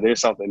to me. Yeah,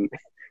 there's something.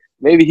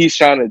 Maybe he's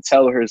trying to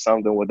tell her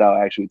something without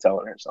actually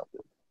telling her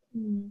something.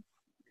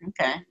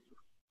 Okay.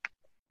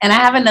 And I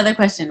have another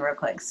question real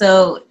quick.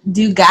 So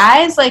do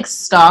guys like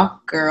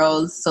stalk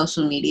girls'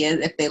 social media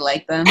if they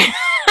like them?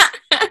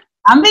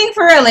 I'm being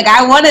for real. Like,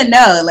 I want to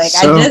know. Like,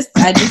 so,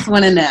 I just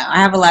want to know.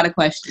 I have a lot of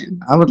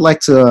questions. I would like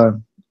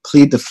to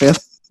plead the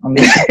fifth on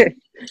this.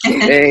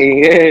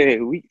 Hey,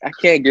 I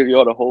can't give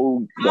y'all the whole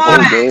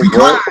game,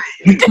 bro.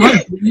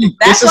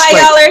 That's why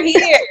like, y'all are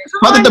here.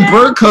 What did the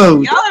bird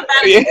code? Y'all are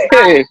about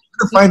to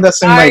find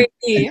us in like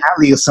an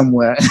alley or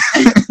somewhere.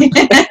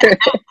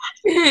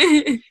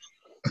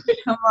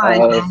 Come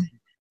on.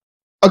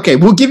 Okay,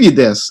 we'll give you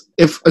this.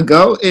 If a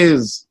girl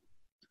is,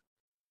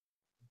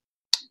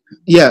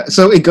 yeah,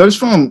 so it goes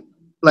from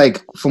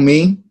like for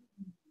me,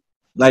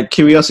 like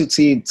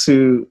curiosity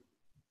to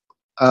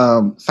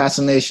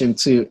fascination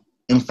to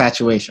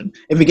infatuation.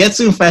 If it gets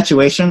to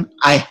infatuation,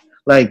 I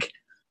like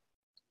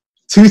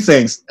two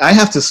things. I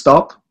have to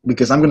stop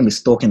because I'm going to be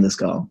stalking this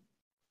girl,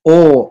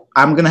 or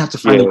I'm going to have to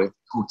find a way to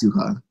talk to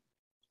her,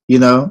 you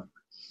know?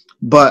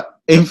 But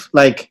if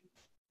like,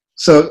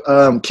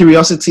 so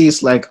curiosity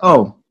is like,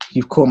 oh,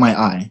 you've caught my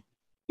eye,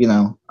 you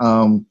know?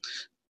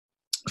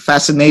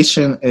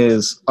 Fascination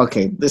is,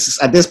 okay, this is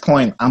at this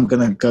point, I'm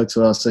going to go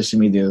to her social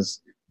medias,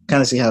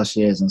 kind of see how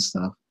she is and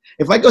stuff.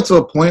 If I go to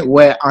a point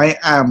where I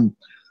am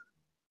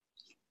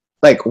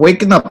like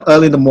waking up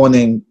early in the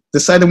morning,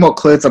 deciding what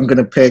clothes I'm going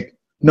to pick,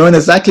 knowing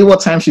exactly what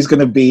time she's going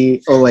to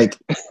be, or like,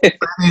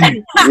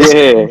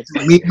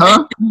 meet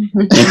her.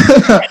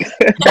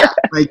 Yeah,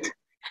 like,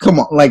 come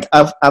on, like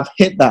I've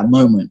hit that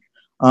moment.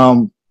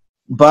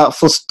 But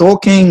for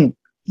stalking,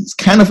 it's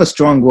kind of a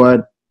strong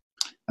word.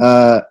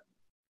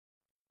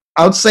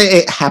 I would say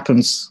it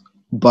happens,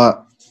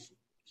 but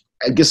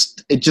I guess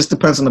it just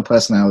depends on the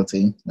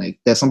personality. Like,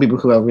 there's some people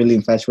who are really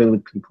infatuated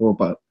with people,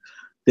 but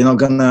they're not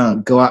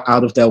gonna go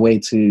out of their way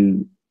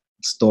to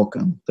stalk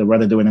them. They'd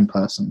rather do it in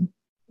person.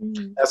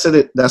 That's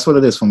it. That's what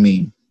it is for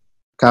me.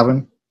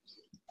 Calvin?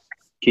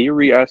 Can you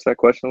re-ask that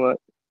question, what?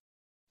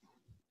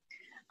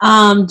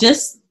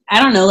 Just,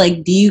 I don't know,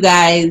 like, do you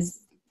guys,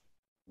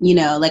 you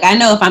know, like, I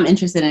know if I'm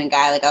interested in a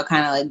guy, like, I'll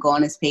kind of, like, go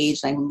on his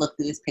page, like, look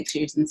through his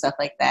pictures and stuff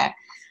like that.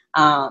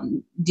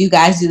 Do you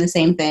guys do the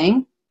same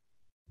thing?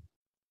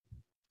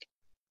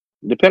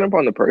 Depending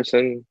upon the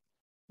person,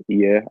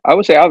 yeah. I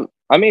would say, I've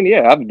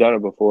done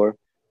it before.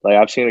 Like,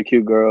 I've seen a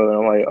cute girl, and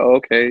I'm like, oh,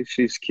 okay,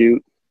 she's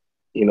cute,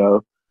 you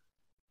know.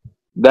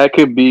 That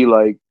could be,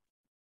 like,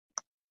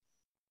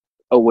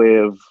 a way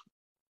of,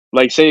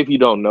 like, say if you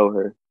don't know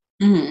her,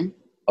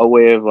 a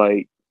way of,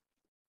 like,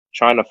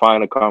 trying to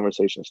find a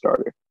conversation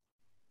starter.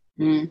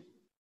 You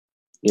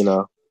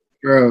know?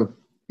 Bro,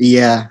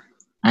 yeah,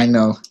 I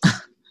know.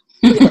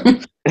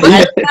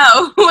 I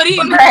know. What do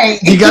you know?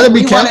 Right. You gotta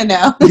be careful.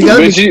 Know. You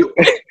gotta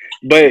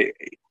but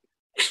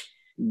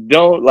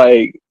don't,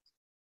 like,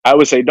 I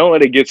would say don't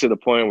let it get to the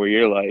point where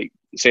you're like,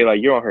 say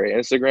like you're on her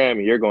Instagram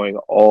and you're going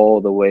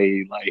all the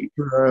way, like,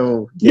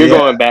 bro, you're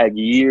going back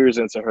years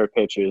into her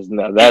pictures.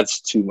 No,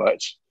 that's too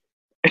much.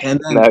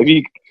 And then now,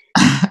 you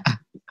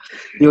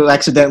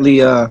accidentally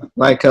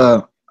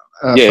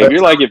if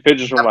you're like your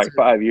pictures from like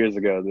 5 years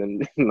ago,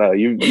 then no,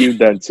 you've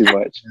done too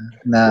much.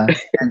 Nah,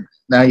 and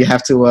now you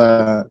have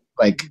to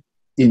like,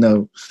 you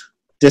know,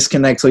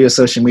 disconnect all your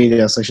social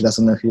media so she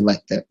doesn't know if you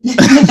like that.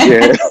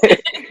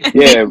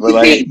 Yeah, but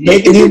like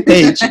make a new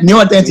page, new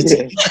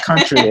identity,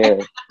 country.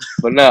 Yeah,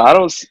 but no, I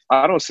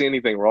don't see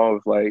anything wrong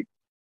with, like,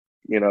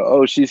 you know,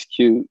 oh, she's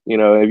cute. You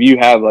know, if you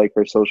have like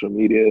her social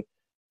media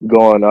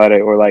going on it,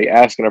 or like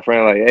asking a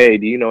friend like, hey,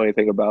 do you know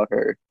anything about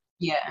her?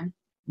 Yeah.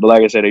 But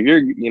like I said, if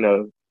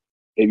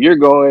you're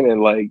going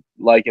and like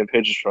liking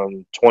pictures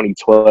from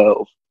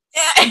 2012,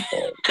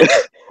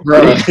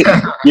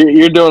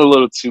 you're doing a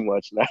little too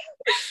much now.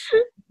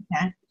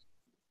 Okay.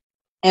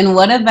 And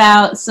what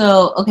about,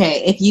 so,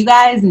 okay, if you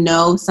guys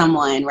know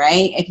someone,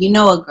 right? If you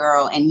know a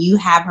girl and you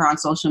have her on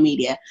social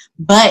media,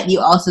 but you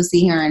also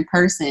see her in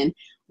person,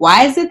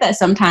 why is it that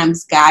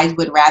sometimes guys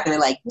would rather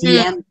like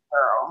DM the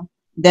girl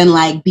than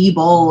like be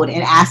bold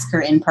and ask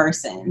her in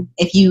person?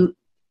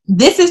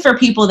 This is for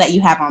people that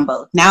you have on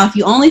both. Now, if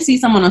you only see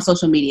someone on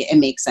social media, it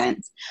makes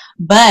sense.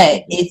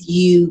 But if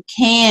you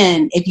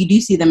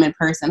do see them in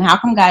person, how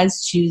come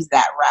guys choose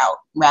that route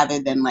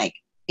rather than like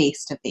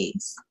face to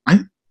face?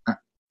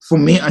 For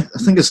me, I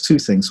think it's two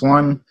things.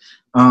 One,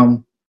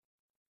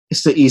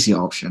 it's the easy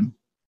option.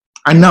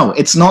 I know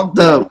it's not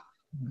the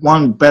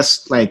one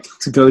best like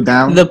to go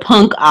down. The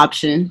punk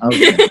option.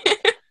 Okay.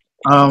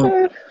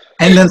 And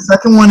then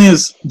second one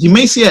is you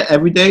may see it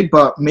every day,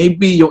 but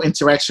maybe your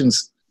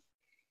interactions,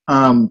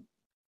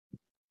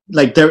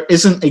 like there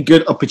isn't a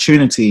good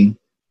opportunity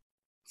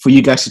for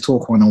you guys to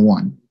talk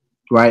one-on-one,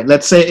 right?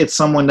 Let's say it's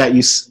someone that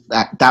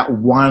that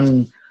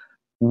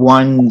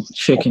one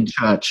chick in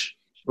church,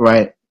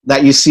 right?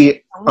 That you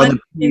see on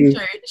the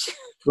church,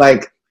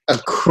 like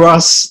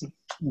across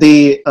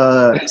the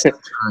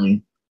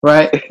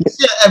right? You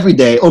see her every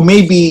day, or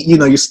maybe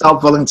you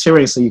start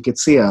volunteering so you could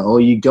see her,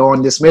 or you go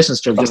on this mission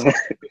trip, just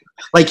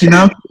like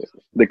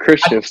the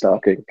Christian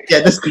stalking. Yeah,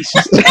 this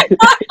Christian stalking.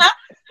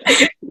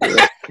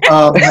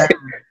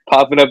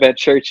 Popping up at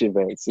church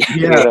events.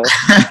 Yeah,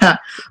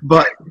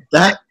 but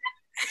that.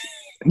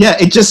 Yeah,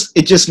 it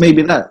just may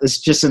be that it's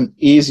just an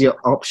easier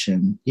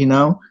option,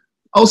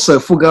 Also,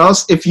 for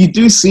girls, if you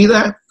do see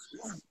that,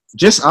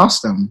 just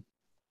ask them.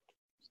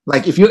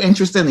 Like, if you're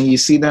interested and you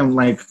see them,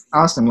 like,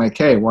 ask them, like,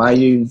 hey, why are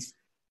you...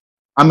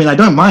 I mean, I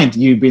don't mind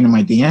you being in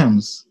my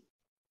DMs,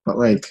 but,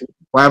 like,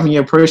 why haven't you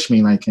approached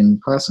me, like, in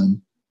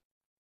person?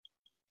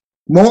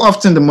 More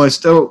often than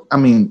most,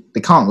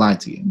 they can't lie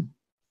to you.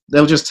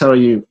 They'll just tell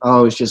you,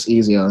 oh, it's just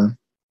easier,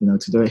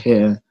 to do it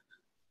here.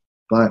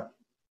 But,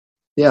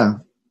 yeah.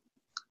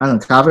 I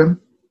don't know, Calvin?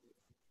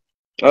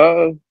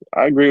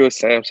 I agree with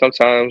Sam.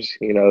 Sometimes,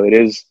 it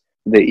is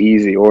the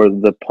easy or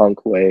the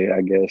punk way,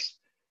 I guess.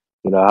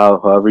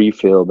 However you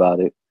feel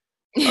about it.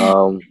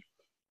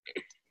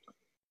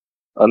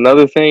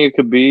 Another thing it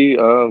could be,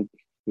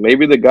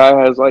 maybe the guy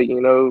has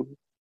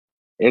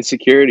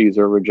insecurities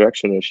or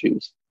rejection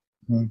issues.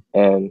 Mm-hmm.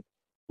 And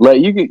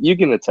you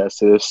can attest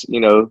to this,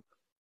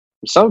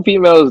 some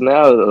females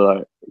now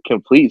are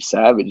complete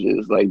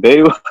savages. Like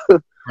they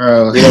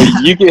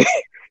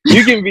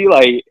you can be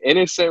like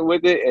innocent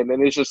with it, and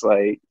then it's just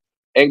like,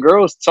 and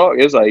girls talk,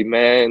 it's like,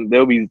 man,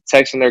 they'll be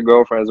texting their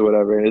girlfriends or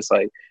whatever, and it's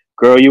like,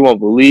 girl, you won't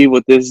believe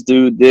what this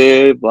dude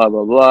did, blah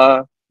blah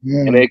blah.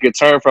 And it could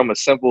turn from a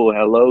simple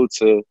hello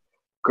to,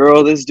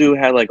 girl, this dude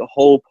had like a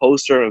whole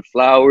poster and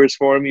flowers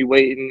for me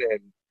waiting.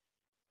 And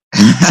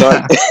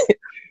so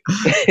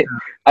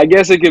I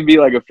guess it could be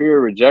like a fear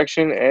of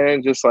rejection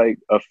and just like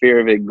a fear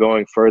of it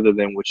going further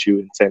than what you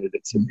intended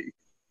it to be.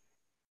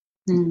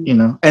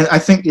 And I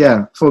think,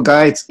 for a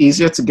guy, it's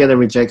easier to get a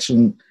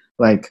rejection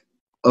like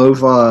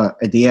over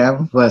a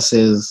DM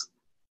versus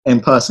in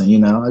person.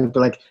 I'd be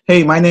like,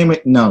 hey, my name is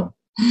no.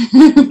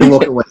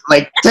 Walk away.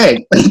 Like,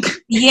 dang.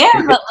 Yeah,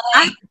 but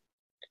like,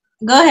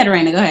 go ahead,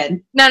 Raina. Go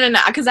ahead. No,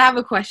 because I have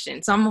a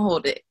question, so I'm gonna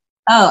hold it.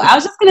 Oh, I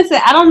was just gonna say,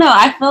 I don't know.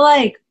 I feel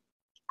like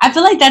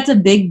that's a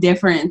big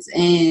difference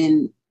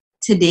in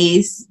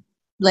today's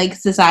like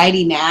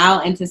society now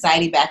and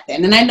society back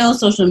then. And I know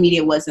social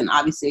media wasn't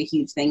obviously a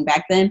huge thing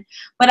back then,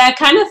 but I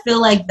kind of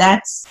feel like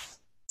that's,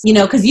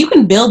 because you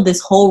can build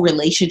this whole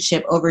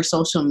relationship over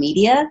social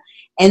media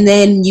and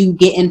then you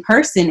get in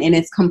person and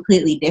it's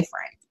completely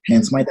different.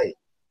 Hence my date.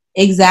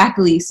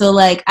 Exactly. So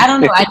like, I don't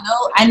know.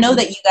 I know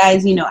that you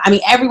guys,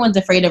 everyone's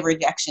afraid of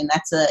rejection.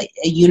 That's a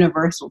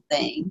universal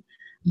thing.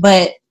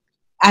 But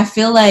I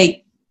feel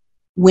like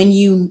when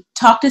you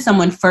talk to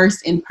someone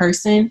first in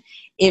person,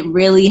 it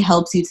really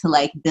helps you to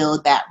like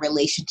build that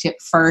relationship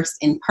first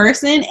in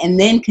person and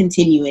then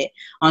continue it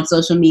on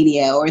social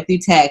media or through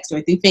text or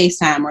through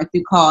FaceTime or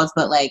through calls.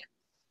 But like,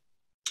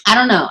 I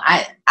don't know.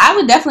 I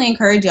would definitely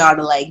encourage y'all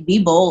to like be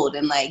bold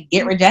and like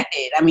get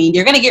rejected. I mean,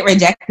 you're going to get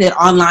rejected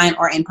online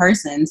or in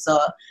person. So,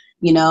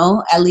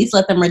 at least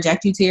let them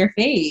reject you to your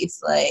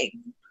face. Like,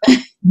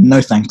 no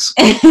thanks.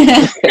 No,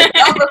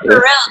 but for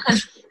real,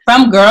 'cause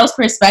from girls'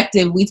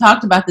 perspective, we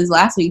talked about this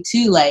last week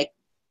too. Like,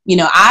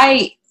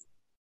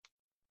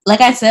 like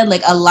I said,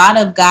 like a lot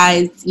of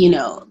guys,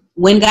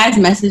 when guys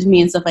message me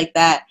and stuff like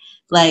that,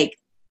 like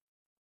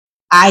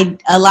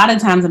a lot of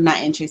times I'm not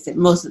interested.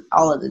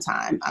 All of the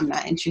time I'm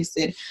not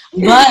interested,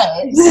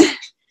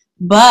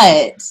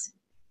 but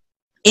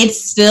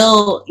it's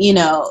still,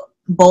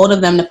 bold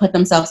of them to put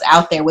themselves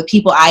out there with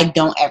people I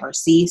don't ever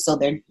see. So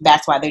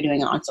that's why they're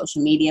doing it on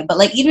social media. But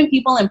like even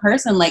people in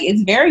person, like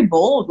it's very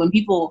bold when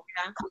people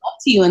come up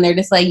to you and they're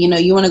just like,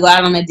 you want to go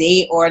out on a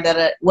date or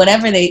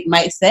whatever they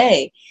might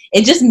say.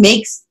 It just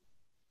makes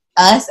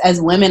us as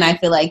women, I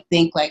feel like,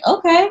 think like,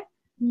 okay,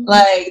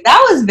 like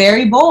that was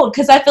very bold.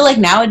 Because I feel like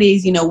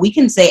nowadays, we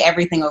can say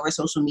everything over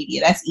social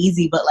media. That's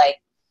easy. But like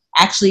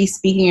actually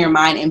speaking your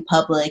mind in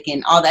public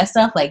and all that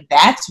stuff, like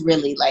that's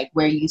really like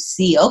where you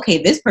see,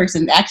 okay, this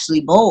person's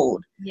actually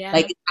bold. Yeah.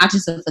 Like it's not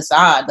just a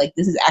facade. Like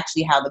this is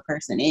actually how the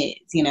person is,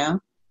 you know?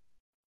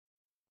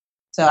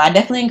 So I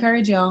definitely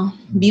encourage y'all.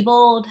 Be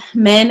bold,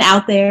 men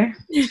out there.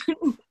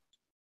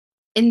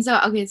 And so,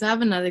 okay, so I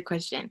have another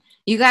question.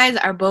 You guys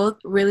are both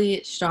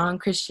really strong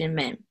Christian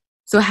men.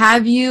 So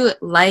have you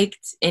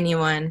liked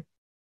anyone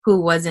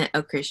who wasn't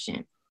a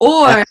Christian?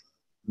 Or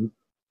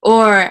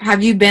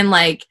have you been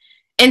like,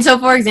 and so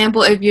for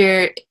example, if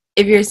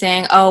you're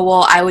saying, oh,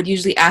 well, I would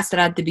usually ask that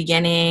at the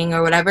beginning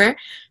or whatever,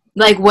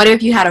 like what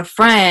if you had a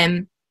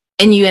friend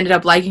and you ended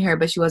up liking her,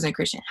 but she wasn't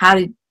Christian?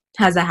 Has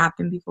that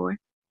happened before?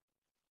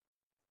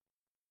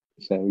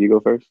 Sam, you go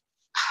first.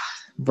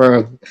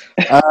 Bro.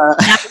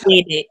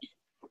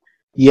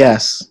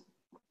 Yes,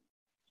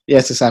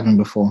 it's happened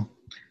before.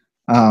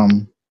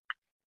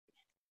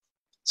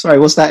 Sorry,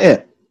 was that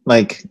it?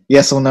 Like,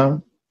 yes or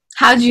no?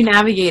 How'd you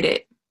navigate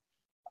it?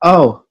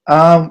 Oh,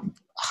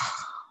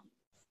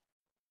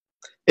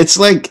 it's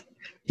like,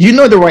 you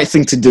know the right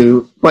thing to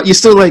do, but you're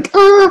still like,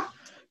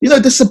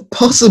 there's a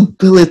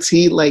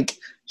possibility, like,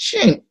 she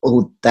ain't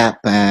all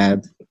that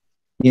bad,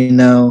 you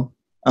know?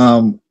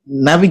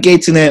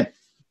 Navigating it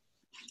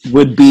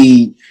would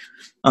be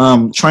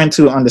trying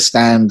to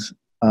understand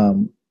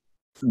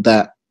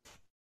that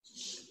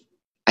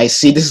I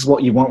see this is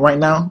what you want right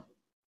now,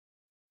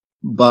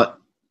 but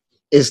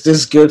is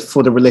this good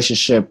for the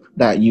relationship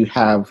that you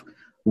have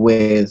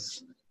with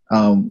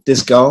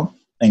this girl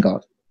and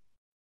God?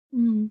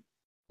 Mm-hmm.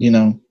 You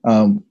know,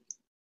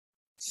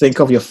 think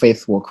of your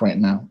faith walk right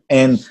now.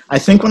 And I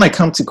think when I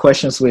come to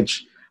questions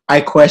which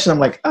I question, I'm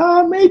like,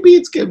 maybe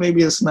it's good,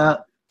 maybe it's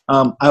not.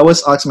 I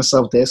always ask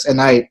myself this,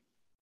 and I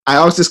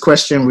ask this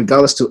question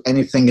regardless to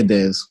anything it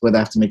is, whether I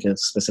have to make a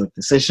specific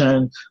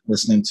decision,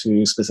 listening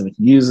to specific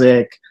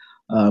music,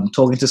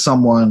 talking to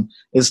someone,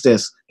 is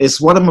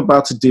what I'm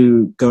about to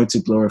do going to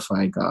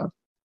glorify God?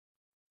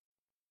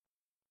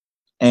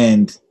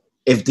 And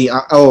if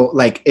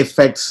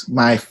affects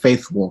my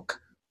faith walk.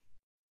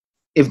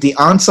 If the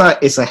answer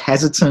is a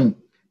hesitant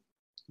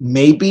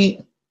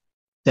maybe,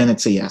 then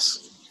it's a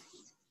yes.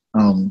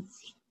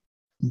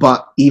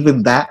 But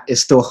even that is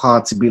still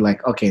hard to be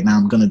like, okay, now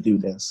I'm going to do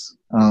this.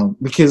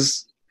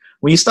 Because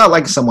when you start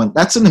liking someone,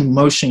 that's an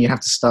emotion you have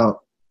to start,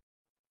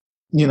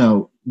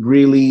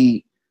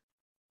 really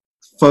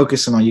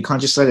focusing on. You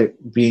can't just let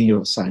it be in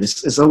your side.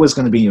 It's always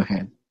going to be in your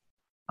head.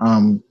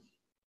 And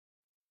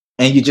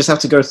you just have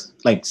to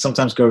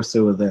sometimes go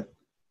through with it.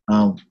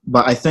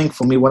 But I think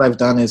for me, what I've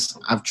done is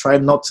I've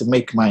tried not to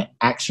make my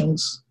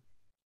actions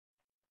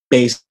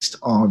based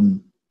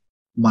on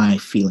my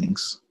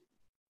feelings.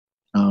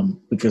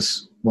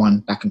 Because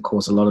one, that can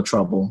cause a lot of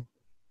trouble,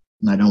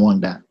 and I don't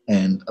want that.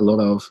 And a lot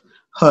of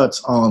hurt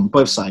on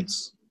both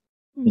sides,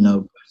 both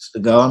to the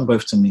girl and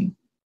both to me.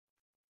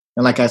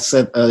 And like I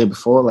said earlier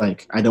before,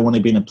 like, I don't want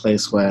to be in a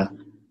place where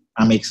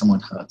I make someone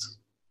hurt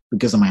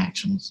because of my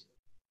actions.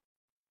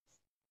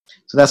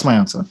 So that's my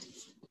answer.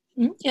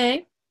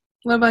 Okay.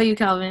 What about you,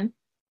 Calvin?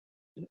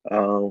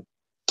 Well,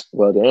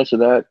 to answer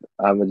that,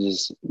 I'm going to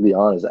just be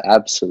honest.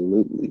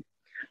 Absolutely.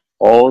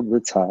 All the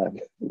time.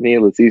 Me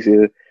and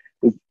Leticia.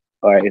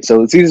 All right. So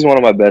Leticia is one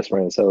of my best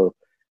friends. So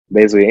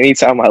basically,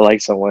 anytime I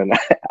like someone,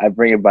 I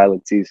bring it by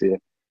Leticia.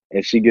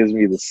 And she gives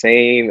me the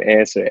same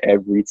answer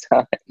every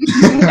time.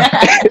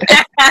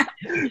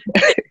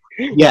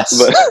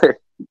 Yes.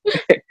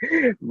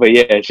 But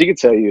yeah, she can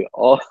tell you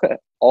all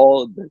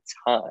the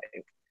time.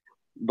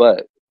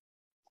 But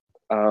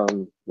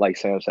like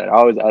Sam said, I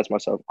always ask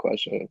myself a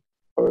question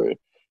or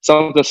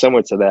something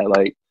similar to that.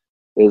 Like,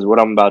 is what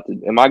I'm about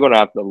to, am I going to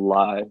have to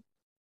lie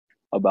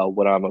about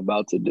what I'm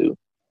about to do?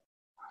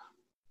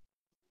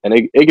 And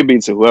it could be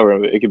to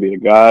whoever. It could be to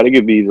God. It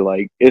could be to,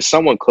 like, it's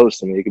someone close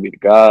to me. It could be to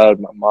God,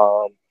 my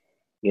mom,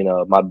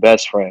 my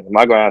best friend. Am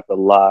I going to have to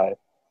lie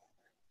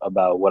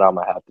about what I'm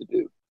going to have to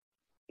do?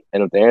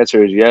 And if the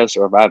answer is yes,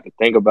 or if I have to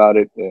think about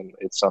it, then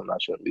it's something I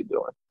shouldn't be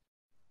doing.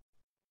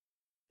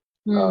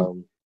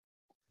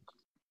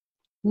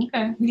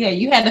 Okay. Yeah,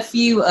 you had a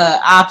few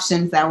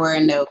options that were a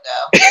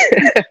no-go.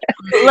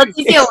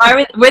 Leticia,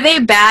 were they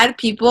bad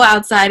people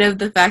outside of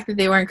the fact that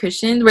they weren't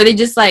Christians? Were they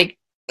just like,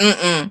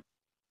 okay,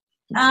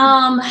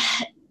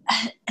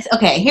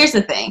 here's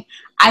the thing.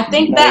 I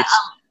think that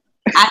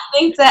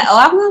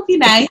I'm gonna be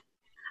nice.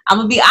 I'm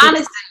gonna be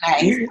honest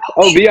and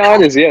nice. Be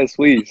honest, yes,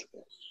 please.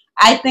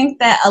 I think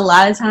that a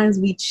lot of times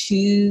we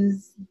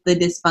choose the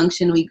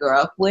dysfunction we grew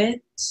up with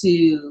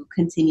to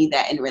continue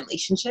that in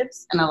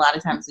relationships, and a lot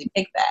of times we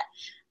pick that.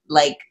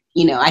 Like,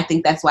 I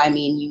think that's why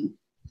me and you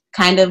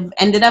kind of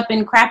ended up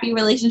in crappy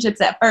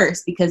relationships at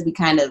first, because we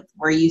kind of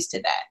were used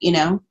to that,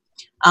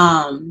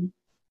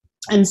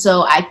 And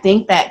so I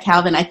think that,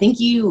 Calvin, I think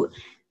you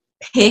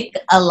pick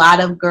a lot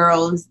of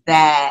girls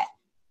that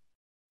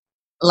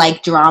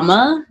like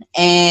drama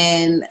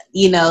and,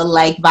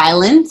 like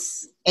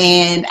violence.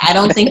 And I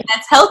don't think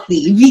that's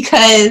healthy,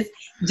 because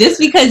just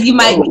because you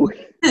might be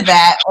into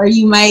that, or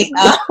you might,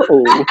 yes,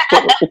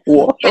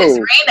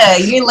 Raina,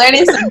 you're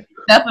learning some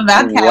stuff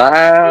about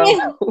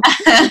Calvin. Wow.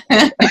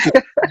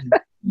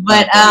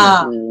 But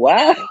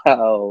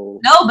wow.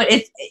 No, but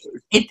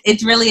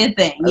it's really a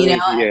thing, you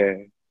know. Yeah.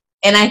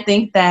 And I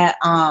think that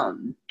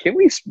can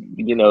we,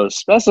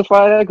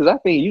 specify that? Because I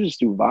think you just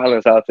do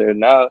violence out there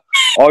now.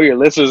 All your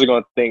listeners are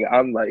gonna think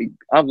I'm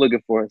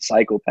looking for a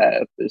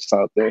psychopath or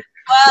something.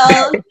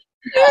 Well,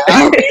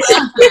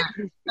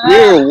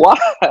 you're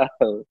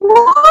wild.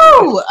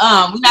 Woo!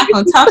 We're not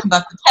gonna talk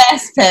about the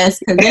past because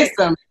there's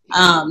some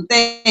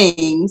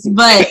things,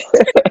 but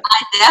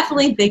I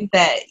definitely think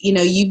that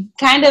you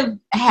kind of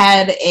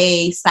had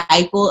a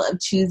cycle of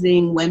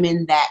choosing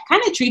women that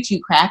kind of treat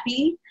you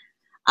crappy.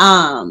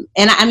 And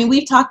I mean,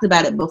 we've talked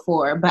about it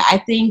before, but I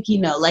think,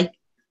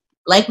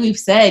 like we've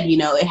said,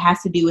 it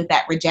has to do with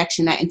that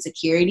rejection, that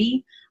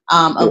insecurity,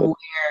 of where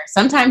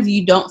sometimes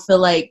you don't feel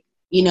like,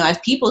 as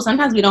people,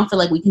 sometimes we don't feel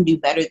like we can do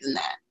better than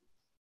that.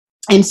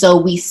 And so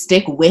we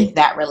stick with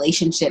that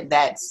relationship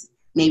that's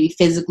maybe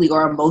physically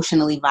or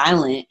emotionally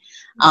violent.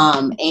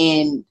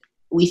 And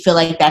we feel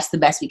like that's the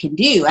best we can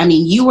do. I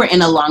mean, you were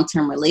in a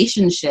long-term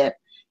relationship,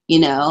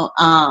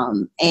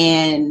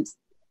 and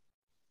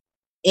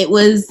it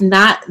was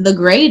not the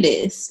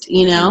greatest,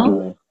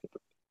 No,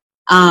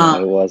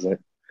 it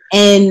wasn't.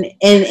 And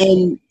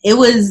it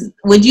was,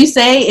 would you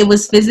say it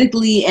was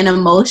physically and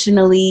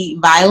emotionally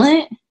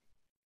violent?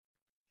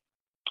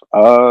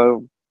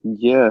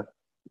 Yeah.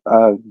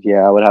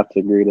 Yeah, I would have to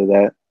agree to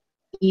that.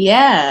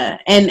 Yeah.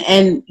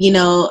 And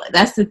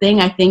that's the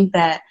thing. I think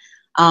that,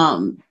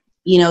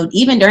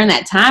 even during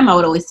that time, I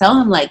would always tell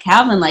him, like,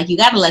 Calvin, like, you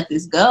got to let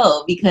this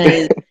go,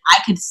 because I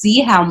could see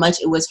how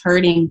much it was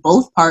hurting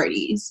both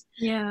parties.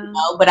 Yeah.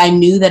 But I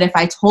knew that if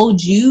I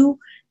told you,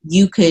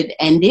 you could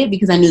end it,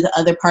 because I knew the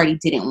other party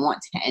didn't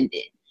want to end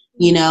it,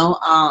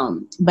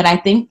 but I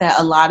think that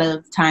a lot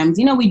of times,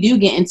 we do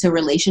get into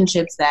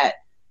relationships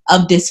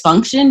of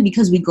dysfunction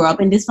because we grow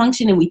up in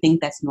dysfunction and we think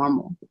that's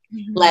normal.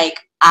 Mm-hmm. Like,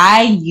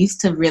 I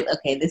used to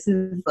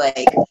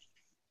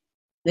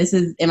this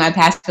is in my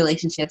past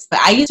relationships, but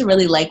I used to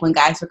really like when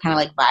guys were kind of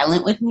like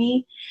violent with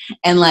me,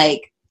 and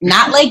like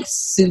not like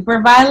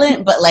super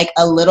violent, but like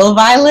a little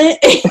violent.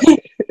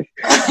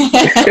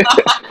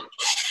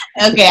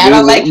 Okay, I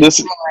don't like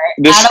this.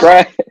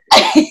 Describe.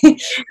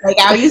 Like,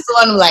 I used to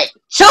want to like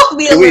choke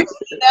me a little,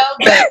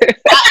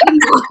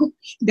 but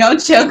don't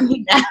choke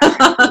me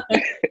now.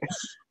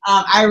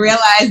 I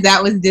realized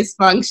that was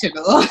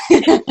dysfunctional.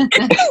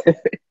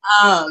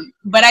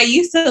 But I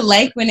used to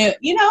like when it,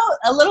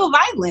 a little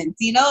violence.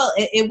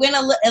 It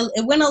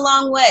went a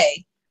long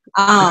way.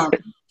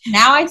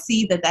 Now I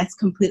see that that's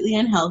completely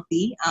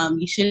unhealthy.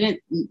 You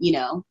shouldn't,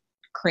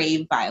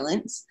 crave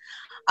violence.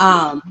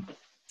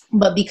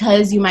 But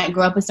because you might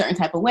grow up a certain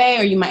type of way,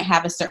 or you might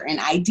have a certain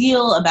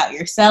ideal about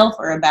yourself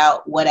or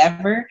about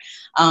whatever,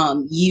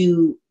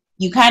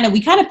 we kind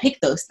of pick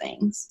those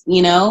things,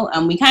 we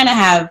kind of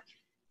have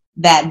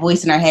that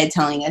voice in our head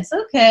telling us,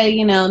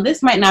 okay,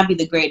 this might not be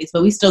the greatest,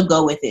 but we still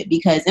go with it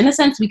because in a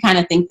sense, we kind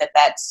of think that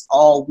that's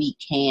all we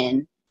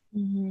can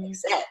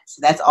accept.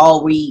 That's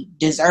all we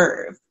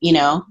deserve,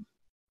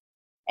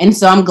 And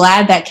so I'm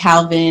glad that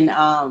Calvin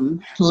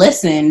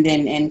listened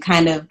and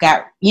kind of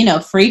got,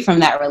 free from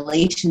that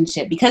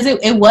relationship, because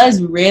it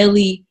was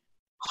really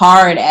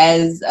hard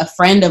as a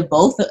friend of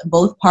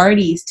both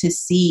parties to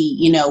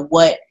see,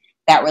 what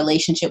that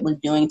relationship was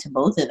doing to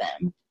both of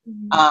them.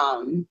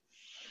 Mm-hmm.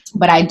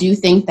 But I do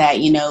think that,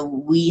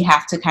 we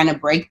have to kind of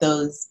break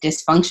those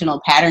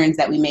dysfunctional patterns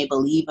that we may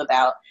believe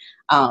about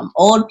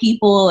old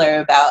people or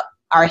about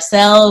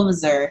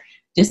ourselves, or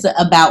just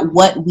about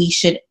what we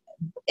should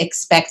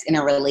expect in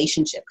a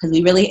relationship, because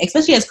we really,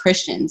 especially as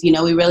Christians,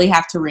 we really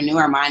have to renew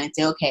our mind and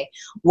say, okay,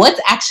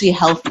 what's actually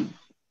healthy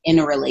in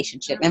a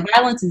relationship? And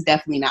violence is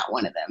definitely not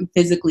one of them,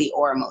 physically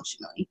or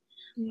emotionally.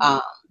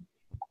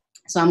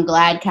 So I'm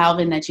glad,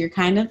 Calvin, that you're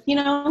kind of,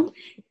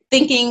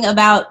 thinking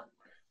about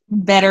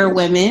better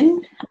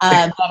women,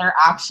 better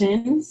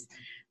options.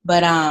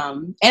 But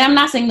and I'm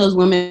not saying those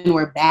women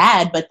were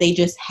bad, but they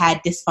just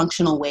had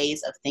dysfunctional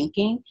ways of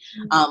thinking,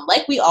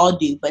 like we all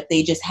do, but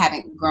they just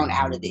haven't grown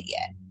out of it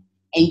yet.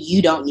 And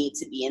you don't need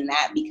to be in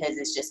that, because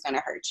it's just going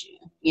to hurt you,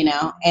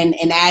 And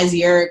as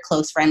your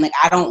close friend, like,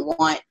 I don't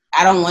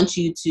want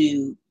you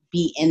to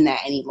be in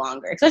that any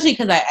longer, especially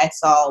because I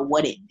saw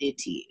what it did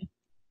to you,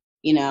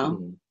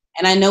 And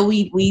I know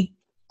we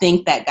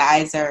think that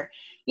guys are,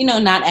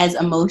 not as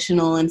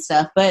emotional and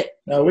stuff, but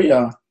no, we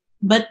are.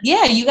 But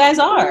yeah, you guys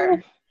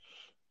are.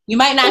 You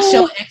might not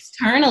show it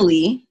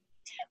externally,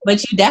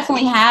 but you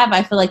definitely have,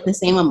 I feel like, the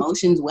same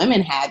emotions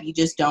women have. You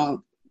just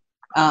don't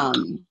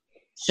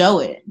show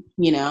it,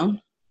 You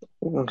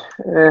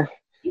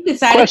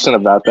decided question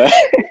about that.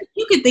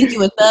 You could think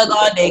you a thug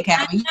all day,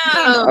 Calvin.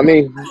 I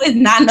mean, it's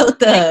not no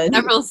thug.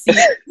 Several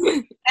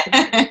seasons.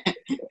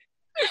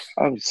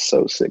 I'm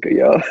so sick of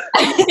y'all.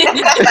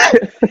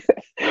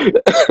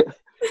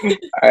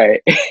 All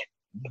right.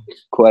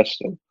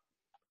 Question.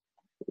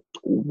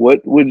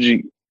 What would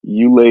you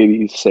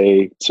ladies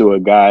say to a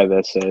guy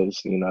that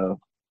says,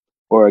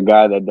 or a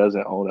guy that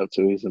doesn't own up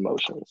to his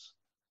emotions?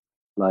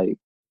 Like,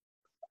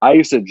 I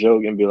used to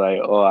joke and be like,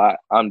 "Oh,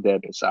 I'm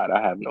dead inside.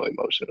 I have no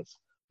emotions."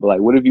 But like,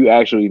 what if you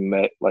actually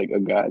met like a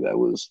guy that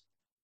was,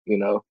 you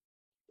know,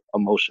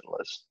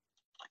 emotionless?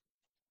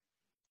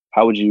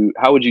 How would you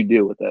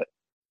deal with that?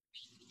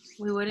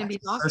 We wouldn't be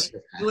talking.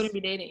 We wouldn't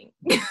be dating.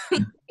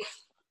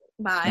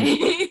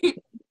 Bye.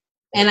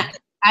 And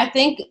I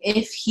think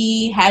if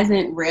he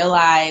hasn't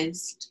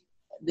realized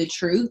the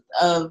truth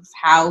of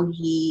how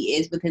he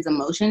is with his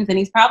emotions, then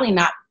he's probably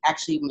not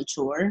actually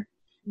mature.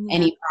 Yeah.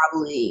 And he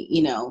probably,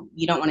 you know,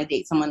 you don't want to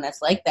date someone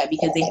that's like that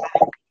because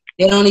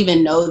they don't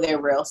even know their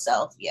real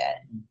self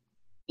yet.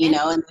 You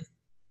know? And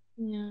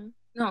yeah.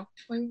 No.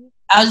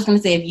 I was just going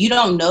to say, if you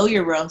don't know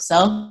your real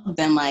self,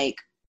 then like,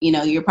 you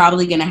know, you're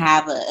probably going to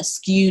have a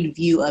skewed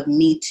view of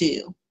me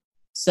too.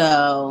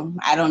 So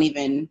I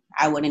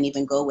wouldn't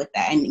even go with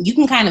that. And you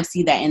can kind of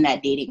see that in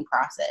that dating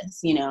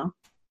process, you know,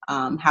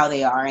 how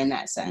they are in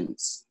that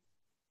sense.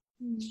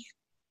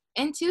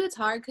 And too, it's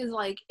hard because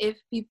like if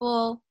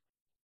people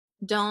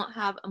don't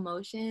have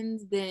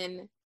emotions,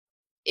 then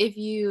if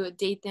you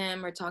date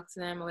them or talk to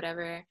them or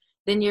whatever,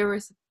 then you're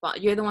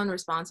the one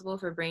responsible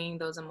for bringing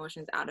those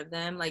emotions out of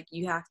them. Like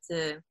you have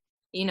to,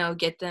 you know,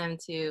 get them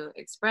to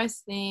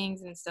express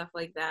things and stuff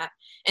like that.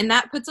 And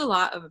that puts a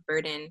lot of a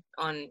burden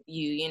on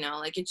you, you know,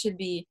 like it should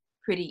be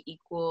pretty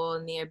equal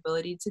and the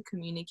ability to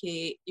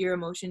communicate your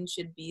emotions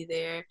should be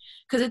there.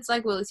 Because it's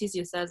like what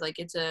Leticia says, like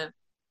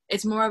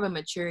it's more of a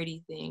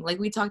maturity thing. Like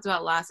we talked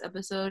about last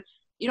episode,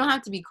 you don't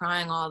have to be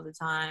crying all the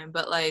time,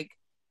 but like,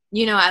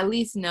 you know, at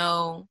least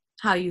know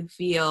how you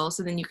feel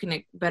so then you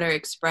can better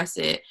express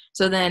it.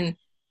 So then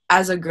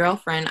as a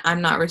girlfriend, I'm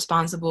not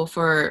responsible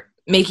for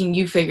making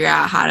you figure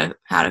out how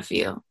to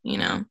feel, you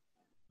know.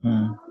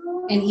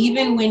 And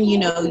even when, you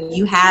know,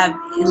 you have,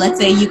 let's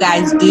say you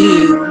guys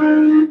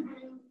do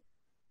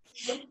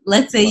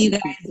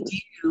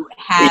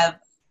have,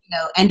 you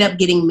know, end up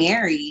getting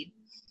married,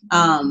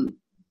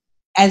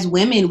 as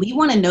women, we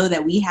want to know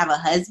that we have a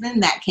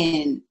husband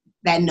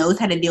that knows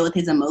how to deal with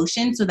his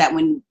emotions, so that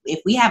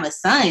if we have a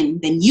son,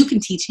 then you can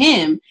teach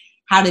him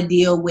how to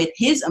deal with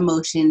his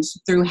emotions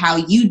through how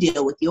you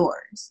deal with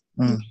yours.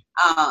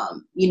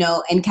 You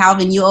know, and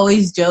Calvin, you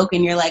always joke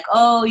and you're like,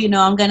 oh, you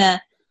know, I'm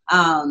gonna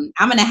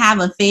have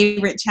a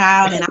favorite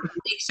child and I'm gonna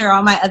make sure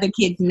all my other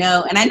kids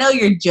know. And I know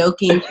you're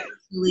joking,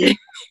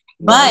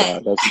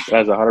 but no,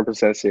 that's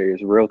 100%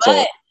 serious. Real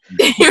talk.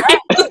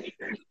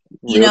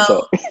 You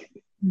know,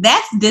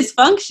 that's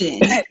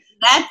dysfunction.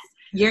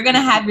 You're going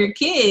to have your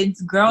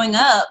kids growing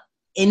up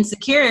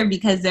insecure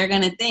because they're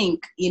going to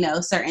think, you know,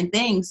 certain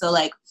things. So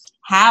like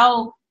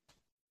how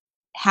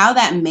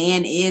that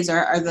man is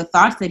or the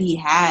thoughts that he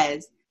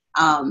has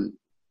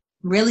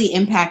really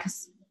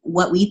impacts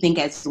what we think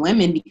as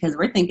women, because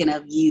we're thinking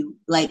of you,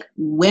 like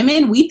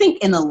women, we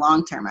think in the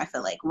long term. I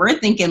feel like we're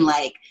thinking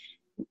like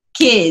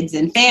kids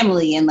and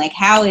family and like,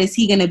 how is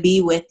he going to be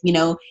with, you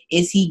know,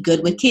 is he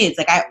good with kids?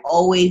 Like I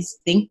always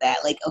think that,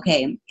 like,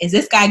 okay, is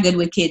this guy good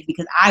with kids?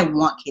 Because I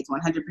want kids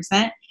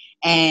 100%.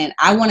 And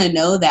I want to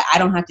know that I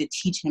don't have to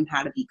teach him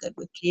how to be good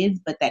with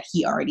kids, but that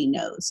he already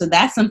knows. So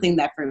that's something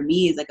that for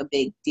me is like a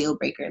big deal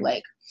breaker.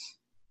 Like,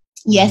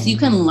 yes, you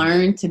can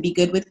learn to be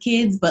good with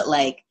kids, but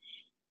like,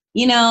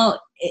 you know,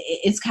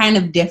 it's kind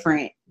of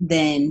different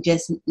than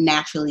just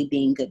naturally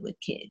being good with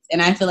kids.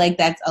 And I feel like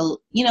that's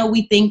you know,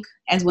 we think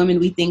as women,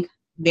 we think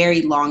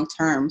very long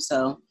term.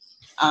 So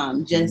I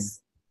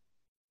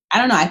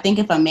don't know. I think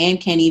if a man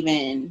can't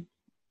even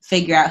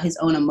figure out his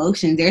own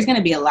emotions, there's going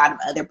to be a lot of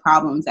other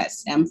problems that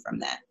stem from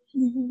that,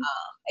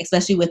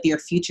 especially with your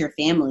future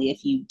family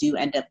if you do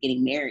end up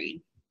getting married.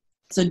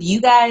 So do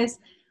you guys,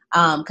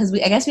 because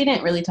I guess we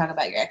didn't really talk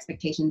about your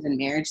expectations in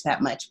marriage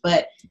that much,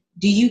 but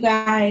do you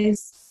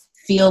guys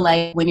feel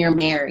like when you're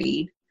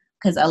married,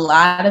 because a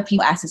lot of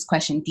people ask this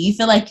question, do you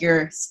feel like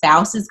your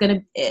spouse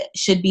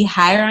should be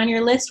higher on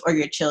your list or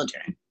your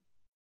children?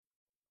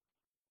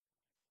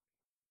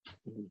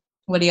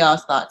 What are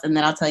y'all's thoughts? And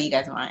then I'll tell you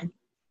guys mine.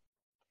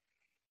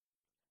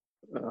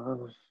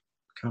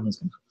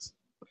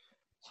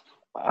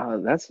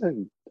 That's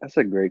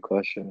a great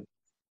question.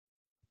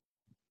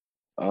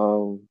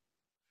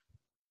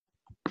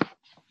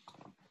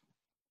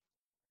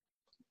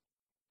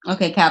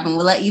 Okay, Calvin,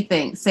 we'll let you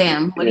think.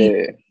 Sam, what do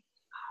you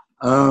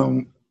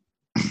think?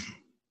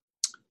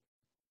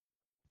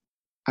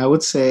 I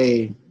would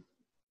say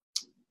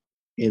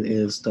it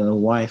is the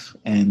wife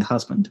and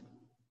husband,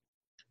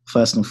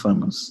 first and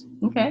foremost.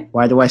 Okay.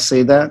 Why do I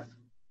say that?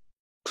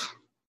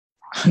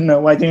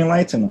 No, why do you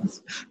enlighten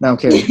us? No, I'm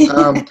kidding.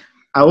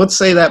 I would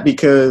say that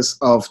because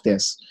of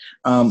this.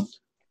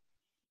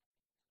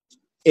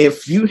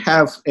 If you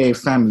have a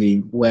family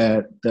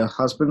where the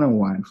husband and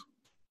wife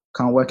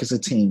can't work as a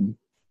team,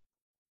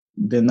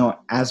 they're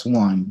not as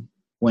one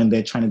when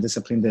they're trying to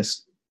discipline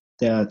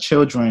their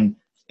children,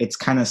 it's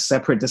kind of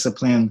separate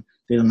discipline.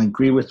 They don't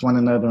agree with one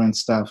another and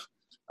stuff.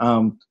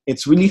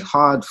 It's really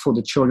hard for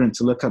the children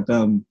to look at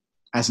them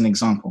as an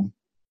example.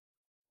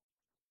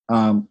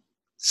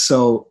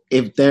 So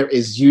if there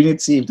is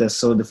unity, if there's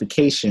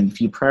solidification, if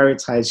you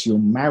prioritize your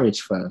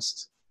marriage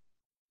first,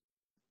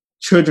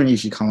 children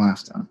usually come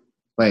after.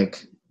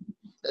 Like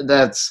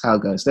That's how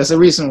it goes. There's a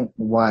reason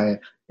why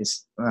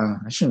it's.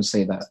 I shouldn't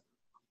say that.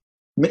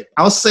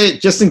 I'll say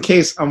it just in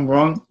case I'm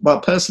wrong.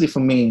 But personally, for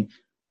me,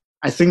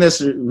 I think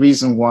there's a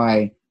reason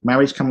why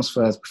marriage comes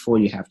first before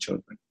you have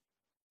children.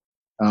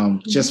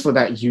 Just for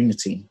that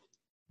unity.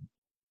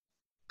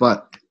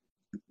 But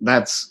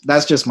that's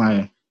just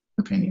my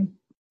opinion.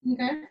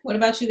 Okay. What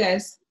about you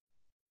guys?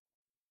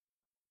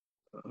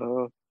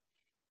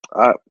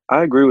 I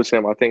agree with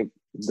Sam. I think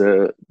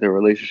the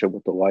relationship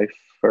with the wife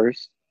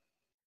first,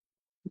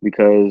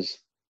 because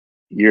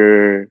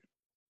you're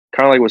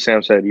kind of like what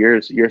Sam said.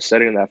 You're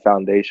setting that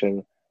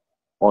foundation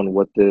on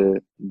what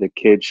the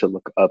kid should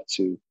look up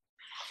to.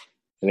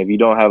 And if you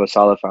don't have a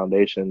solid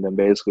foundation, then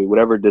basically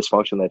whatever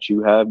dysfunction that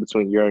you have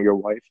between you and your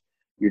wife,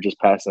 you're just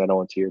passing that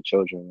on to your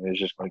children. And it's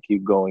just going to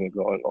keep going and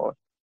going on.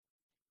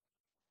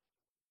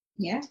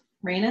 Yeah.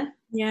 Raina?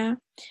 Yeah,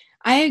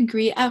 I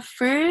agree. At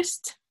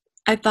first,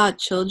 I thought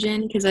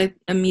children because I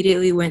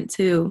immediately went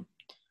to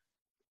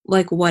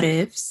like what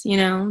ifs,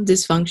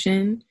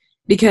 dysfunction.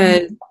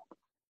 Because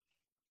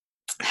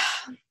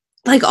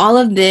like all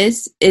of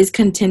this is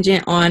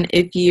contingent on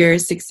if you're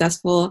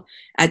successful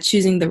at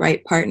choosing the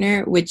right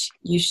partner, which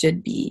you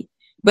should be.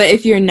 But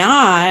if you're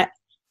not,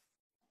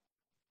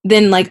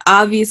 then like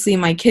obviously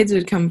my kids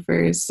would come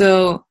first.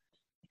 So,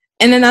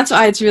 and then that's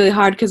why it's really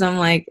hard because I'm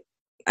like,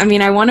 I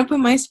mean, I want to put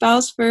my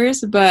spouse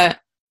first, but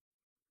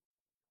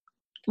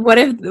what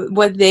if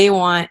what they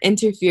want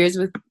interferes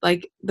with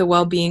like the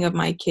well-being of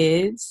my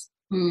kids?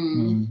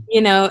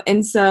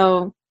 And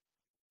so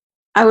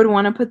I would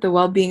want to put the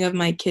well-being of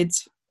my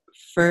kids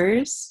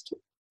first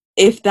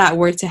if that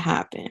were to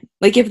happen.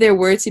 Like if there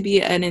were to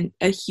be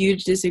a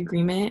huge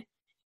disagreement,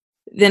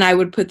 then I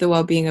would put the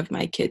well-being of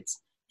my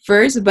kids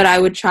first, but I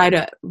would try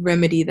to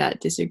remedy that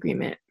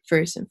disagreement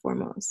first and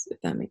foremost, if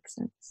that makes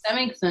sense. That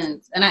makes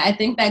sense. And I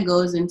think that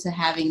goes into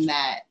having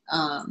that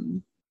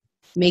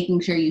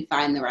making sure you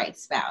find the right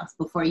spouse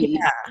before you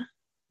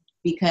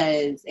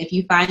because if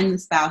you find the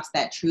spouse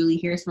that truly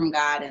hears from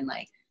God and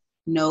like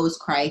knows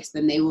Christ,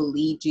 then they will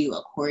lead you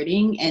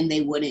according, and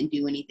they wouldn't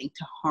do anything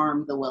to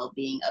harm the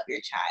well-being of your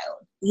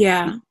child.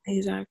 Yeah,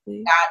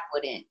 exactly. God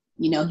wouldn't.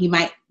 He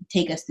might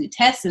take us through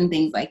tests and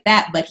things like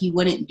that, but he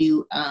wouldn't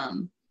do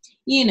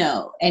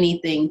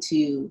anything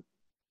to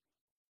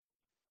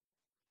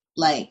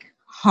like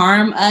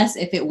harm us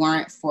if it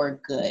weren't for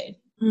good.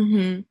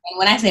 And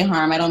when I say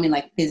harm, I don't mean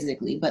like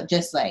physically, but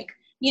just like,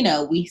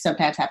 we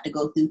sometimes have to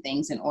go through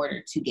things in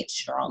order to get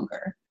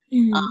stronger.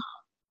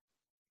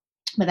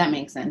 But that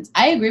makes sense.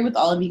 I agree with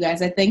all of you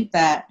guys. I think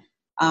that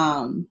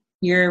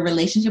your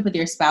relationship with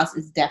your spouse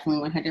is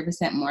definitely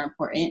 100% more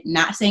important.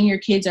 Not saying your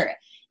kids are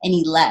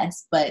any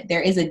less, but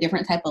there is a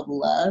different type of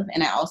love.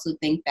 And I also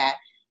think that,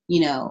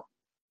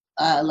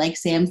 like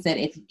Sam said,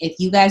 if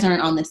you guys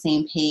aren't on the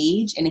same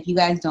page and if you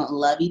guys don't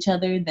love each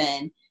other,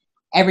 then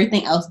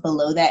everything else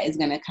below that is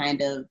going to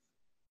kind of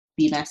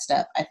be messed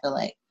up, I feel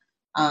like.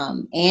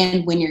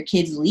 And when your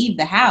kids leave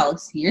the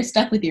house, you're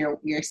stuck with your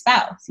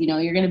spouse.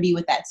 You're going to be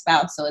with that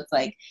spouse. So it's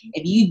like,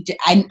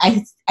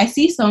 I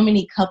see so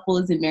many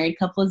couples and married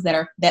couples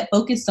that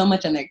focus so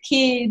much on their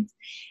kids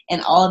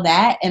and all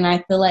that. And I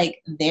feel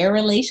like their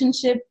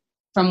relationship,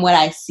 from what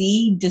I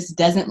see, just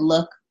doesn't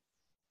look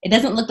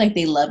like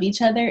they love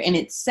each other. And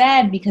it's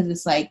sad because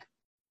it's like,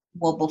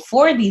 well,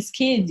 before these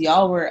kids,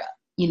 y'all were,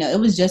 it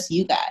was just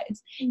you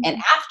guys. And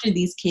after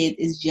these kids,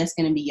 it's just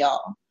going to be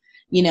y'all.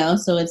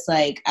 So it's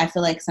like, I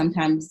feel like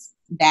sometimes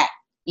that,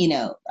 you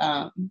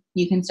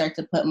can start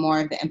to put more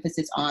of the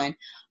emphasis on,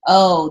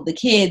 the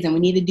kids, and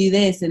we need to do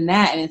this and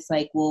that. And it's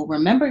like, well,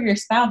 remember your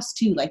spouse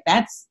too. Like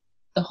that's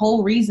the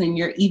whole reason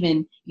you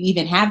even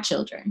have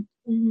children,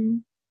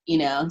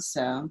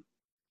 so.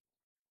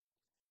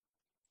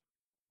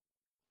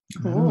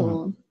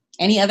 Cool.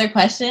 Any other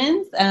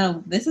questions?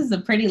 This is a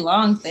pretty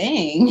long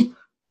thing.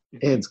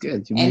 It's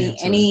good.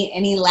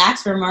 Any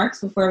last remarks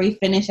before we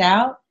finish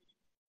out?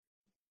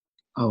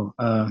 Oh,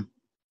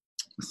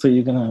 so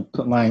you're gonna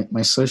put my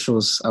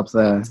socials up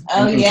there?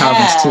 Oh, in yeah.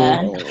 Calvin's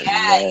too?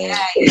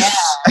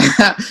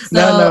 Yeah.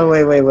 No,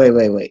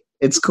 wait.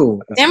 It's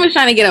cool. Sam was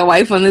trying to get a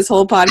wife on this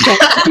whole podcast.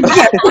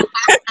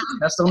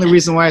 That's the only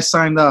reason why I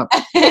signed up.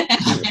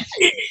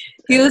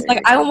 He was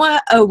like, I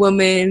want a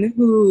woman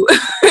who...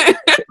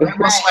 It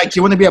was like,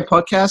 you want to be a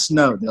podcast?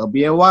 No, there'll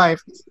be a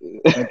wife.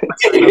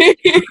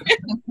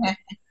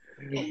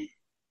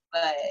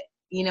 But,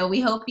 we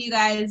hope you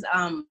guys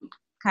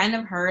kind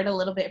of heard a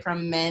little bit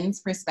from men's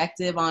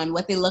perspective on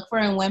what they look for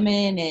in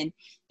women and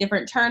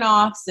different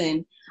turnoffs.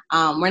 And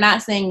we're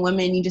not saying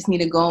women, you just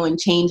need to go and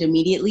change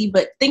immediately,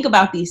 but think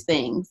about these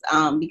things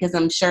because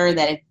I'm sure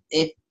that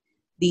if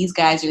these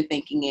guys are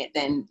thinking it,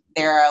 then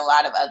there are a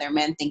lot of other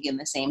men thinking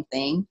the same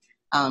thing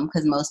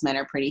because most men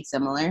are pretty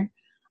similar.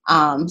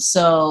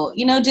 So,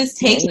 just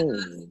take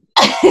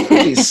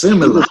pretty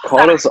similar.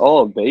 Called us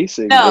all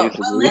basic. No,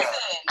 basically.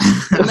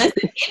 Listen,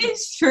 it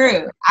is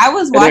true. I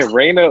was watching. And then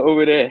Raina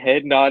over there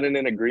head nodding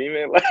in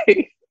agreement.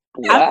 Like,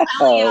 wow. I'm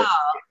telling y'all,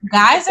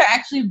 guys are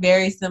actually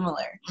very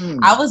similar.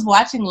 I was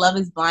watching Love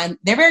is Blind.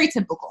 They're very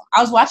typical.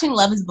 I was watching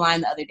Love is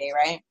Blind the other day,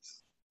 right?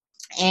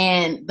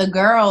 And the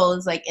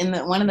girls, like in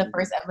one of the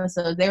first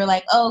episodes, they were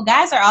like, "Oh,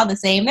 guys are all the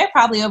same. They're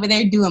probably over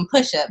there doing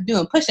push-up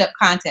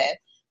content."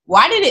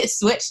 Why did it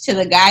switch to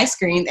the guy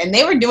screen and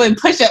they were doing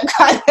push-up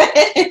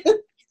content?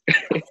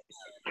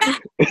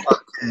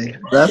 Okay,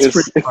 that's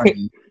pretty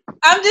funny.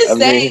 I'm just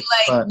saying,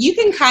 you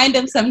can kind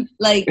of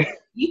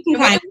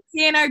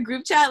see in our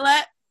group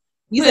chat.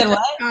 You said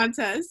what?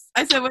 Contest.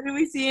 I said, what did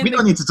we see? We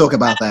don't need to talk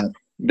about that.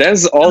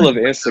 That's all of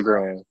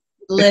Instagram.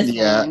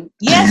 Listen,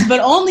 yes, but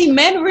only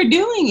men were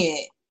doing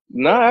it.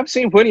 No, I've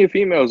seen plenty of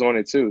females on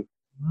it too.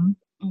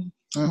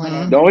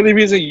 Mm-hmm. The only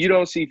reason you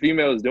don't see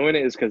females doing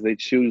it is because they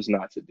choose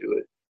not to do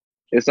it.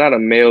 It's not a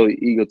male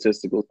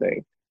egotistical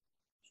thing.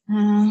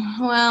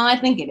 Well, I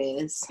think it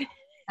is.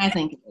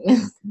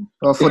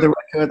 Well, for the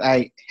record,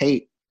 I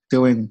hate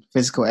doing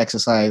physical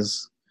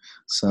exercise.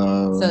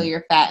 So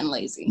you're fat and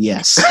lazy.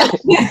 Yes.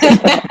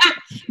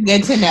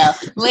 Good to know.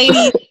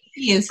 Ladies,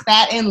 he is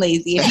fat and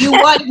lazy. If you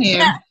want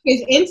him,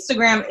 his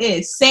Instagram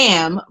is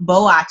Sam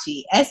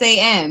Boakye.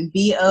 SamBoakye.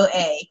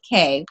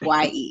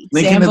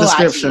 Link Sam in the Boakye.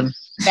 description.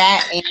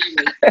 Fat and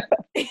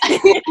lazy.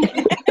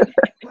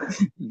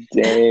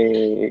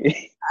 Dang.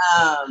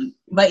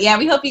 But yeah,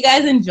 we hope you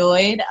guys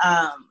enjoyed.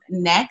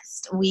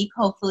 Next week,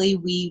 hopefully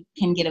we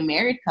can get a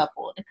married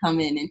couple to come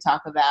in and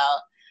talk about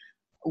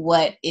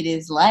what it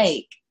is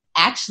like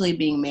actually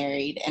being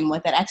married and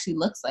what that actually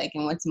looks like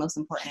and what's most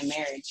important in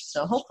marriage.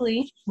 So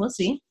hopefully we'll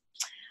see.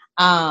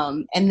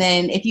 And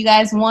then if you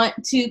guys want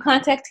to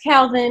contact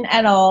Calvin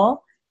at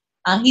all,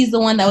 he's the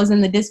one that was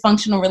in the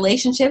dysfunctional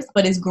relationships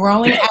but is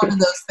growing out of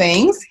those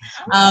things.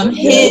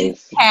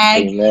 His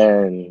tag,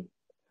 Amen.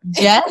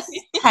 Just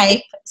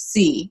type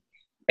C.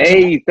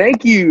 Hey,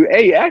 thank you.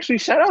 Hey, actually,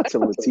 shout out to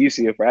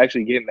Leticia for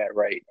actually getting that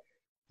right.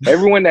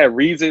 Everyone that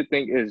reads it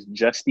think it's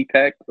Justy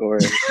Peck or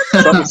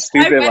something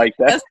stupid like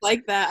that. Just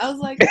like that. I was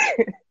like,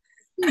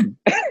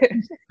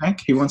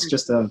 peck. He wants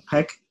just a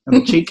peck on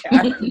the cheek.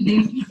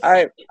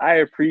 I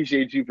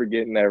appreciate you for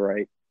getting that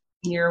right.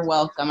 You're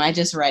welcome. I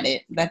just read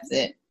it. That's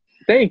it.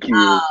 Thank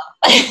you.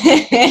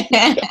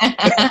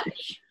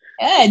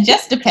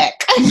 Just a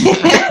peck.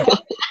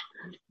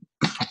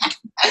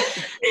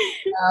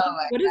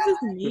 What does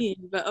this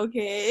mean? But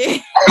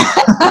okay.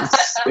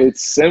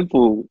 It's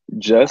simple.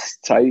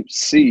 Just type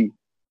C.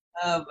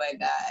 Oh my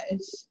gosh.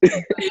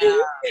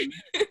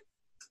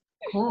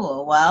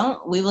 Cool.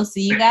 Well, we will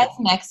see you guys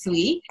next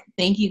week.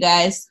 Thank you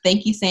guys.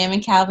 Thank you, Sam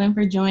and Calvin,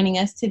 for joining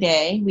us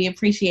today. We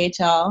appreciate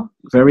y'all.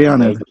 Very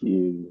honored. Thank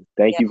you.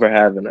 Thank you for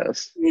having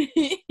us.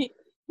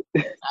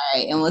 All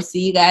right. And we'll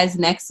see you guys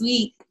next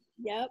week.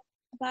 Yep.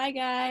 Bye,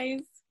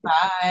 guys.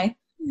 Bye.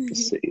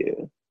 See ya.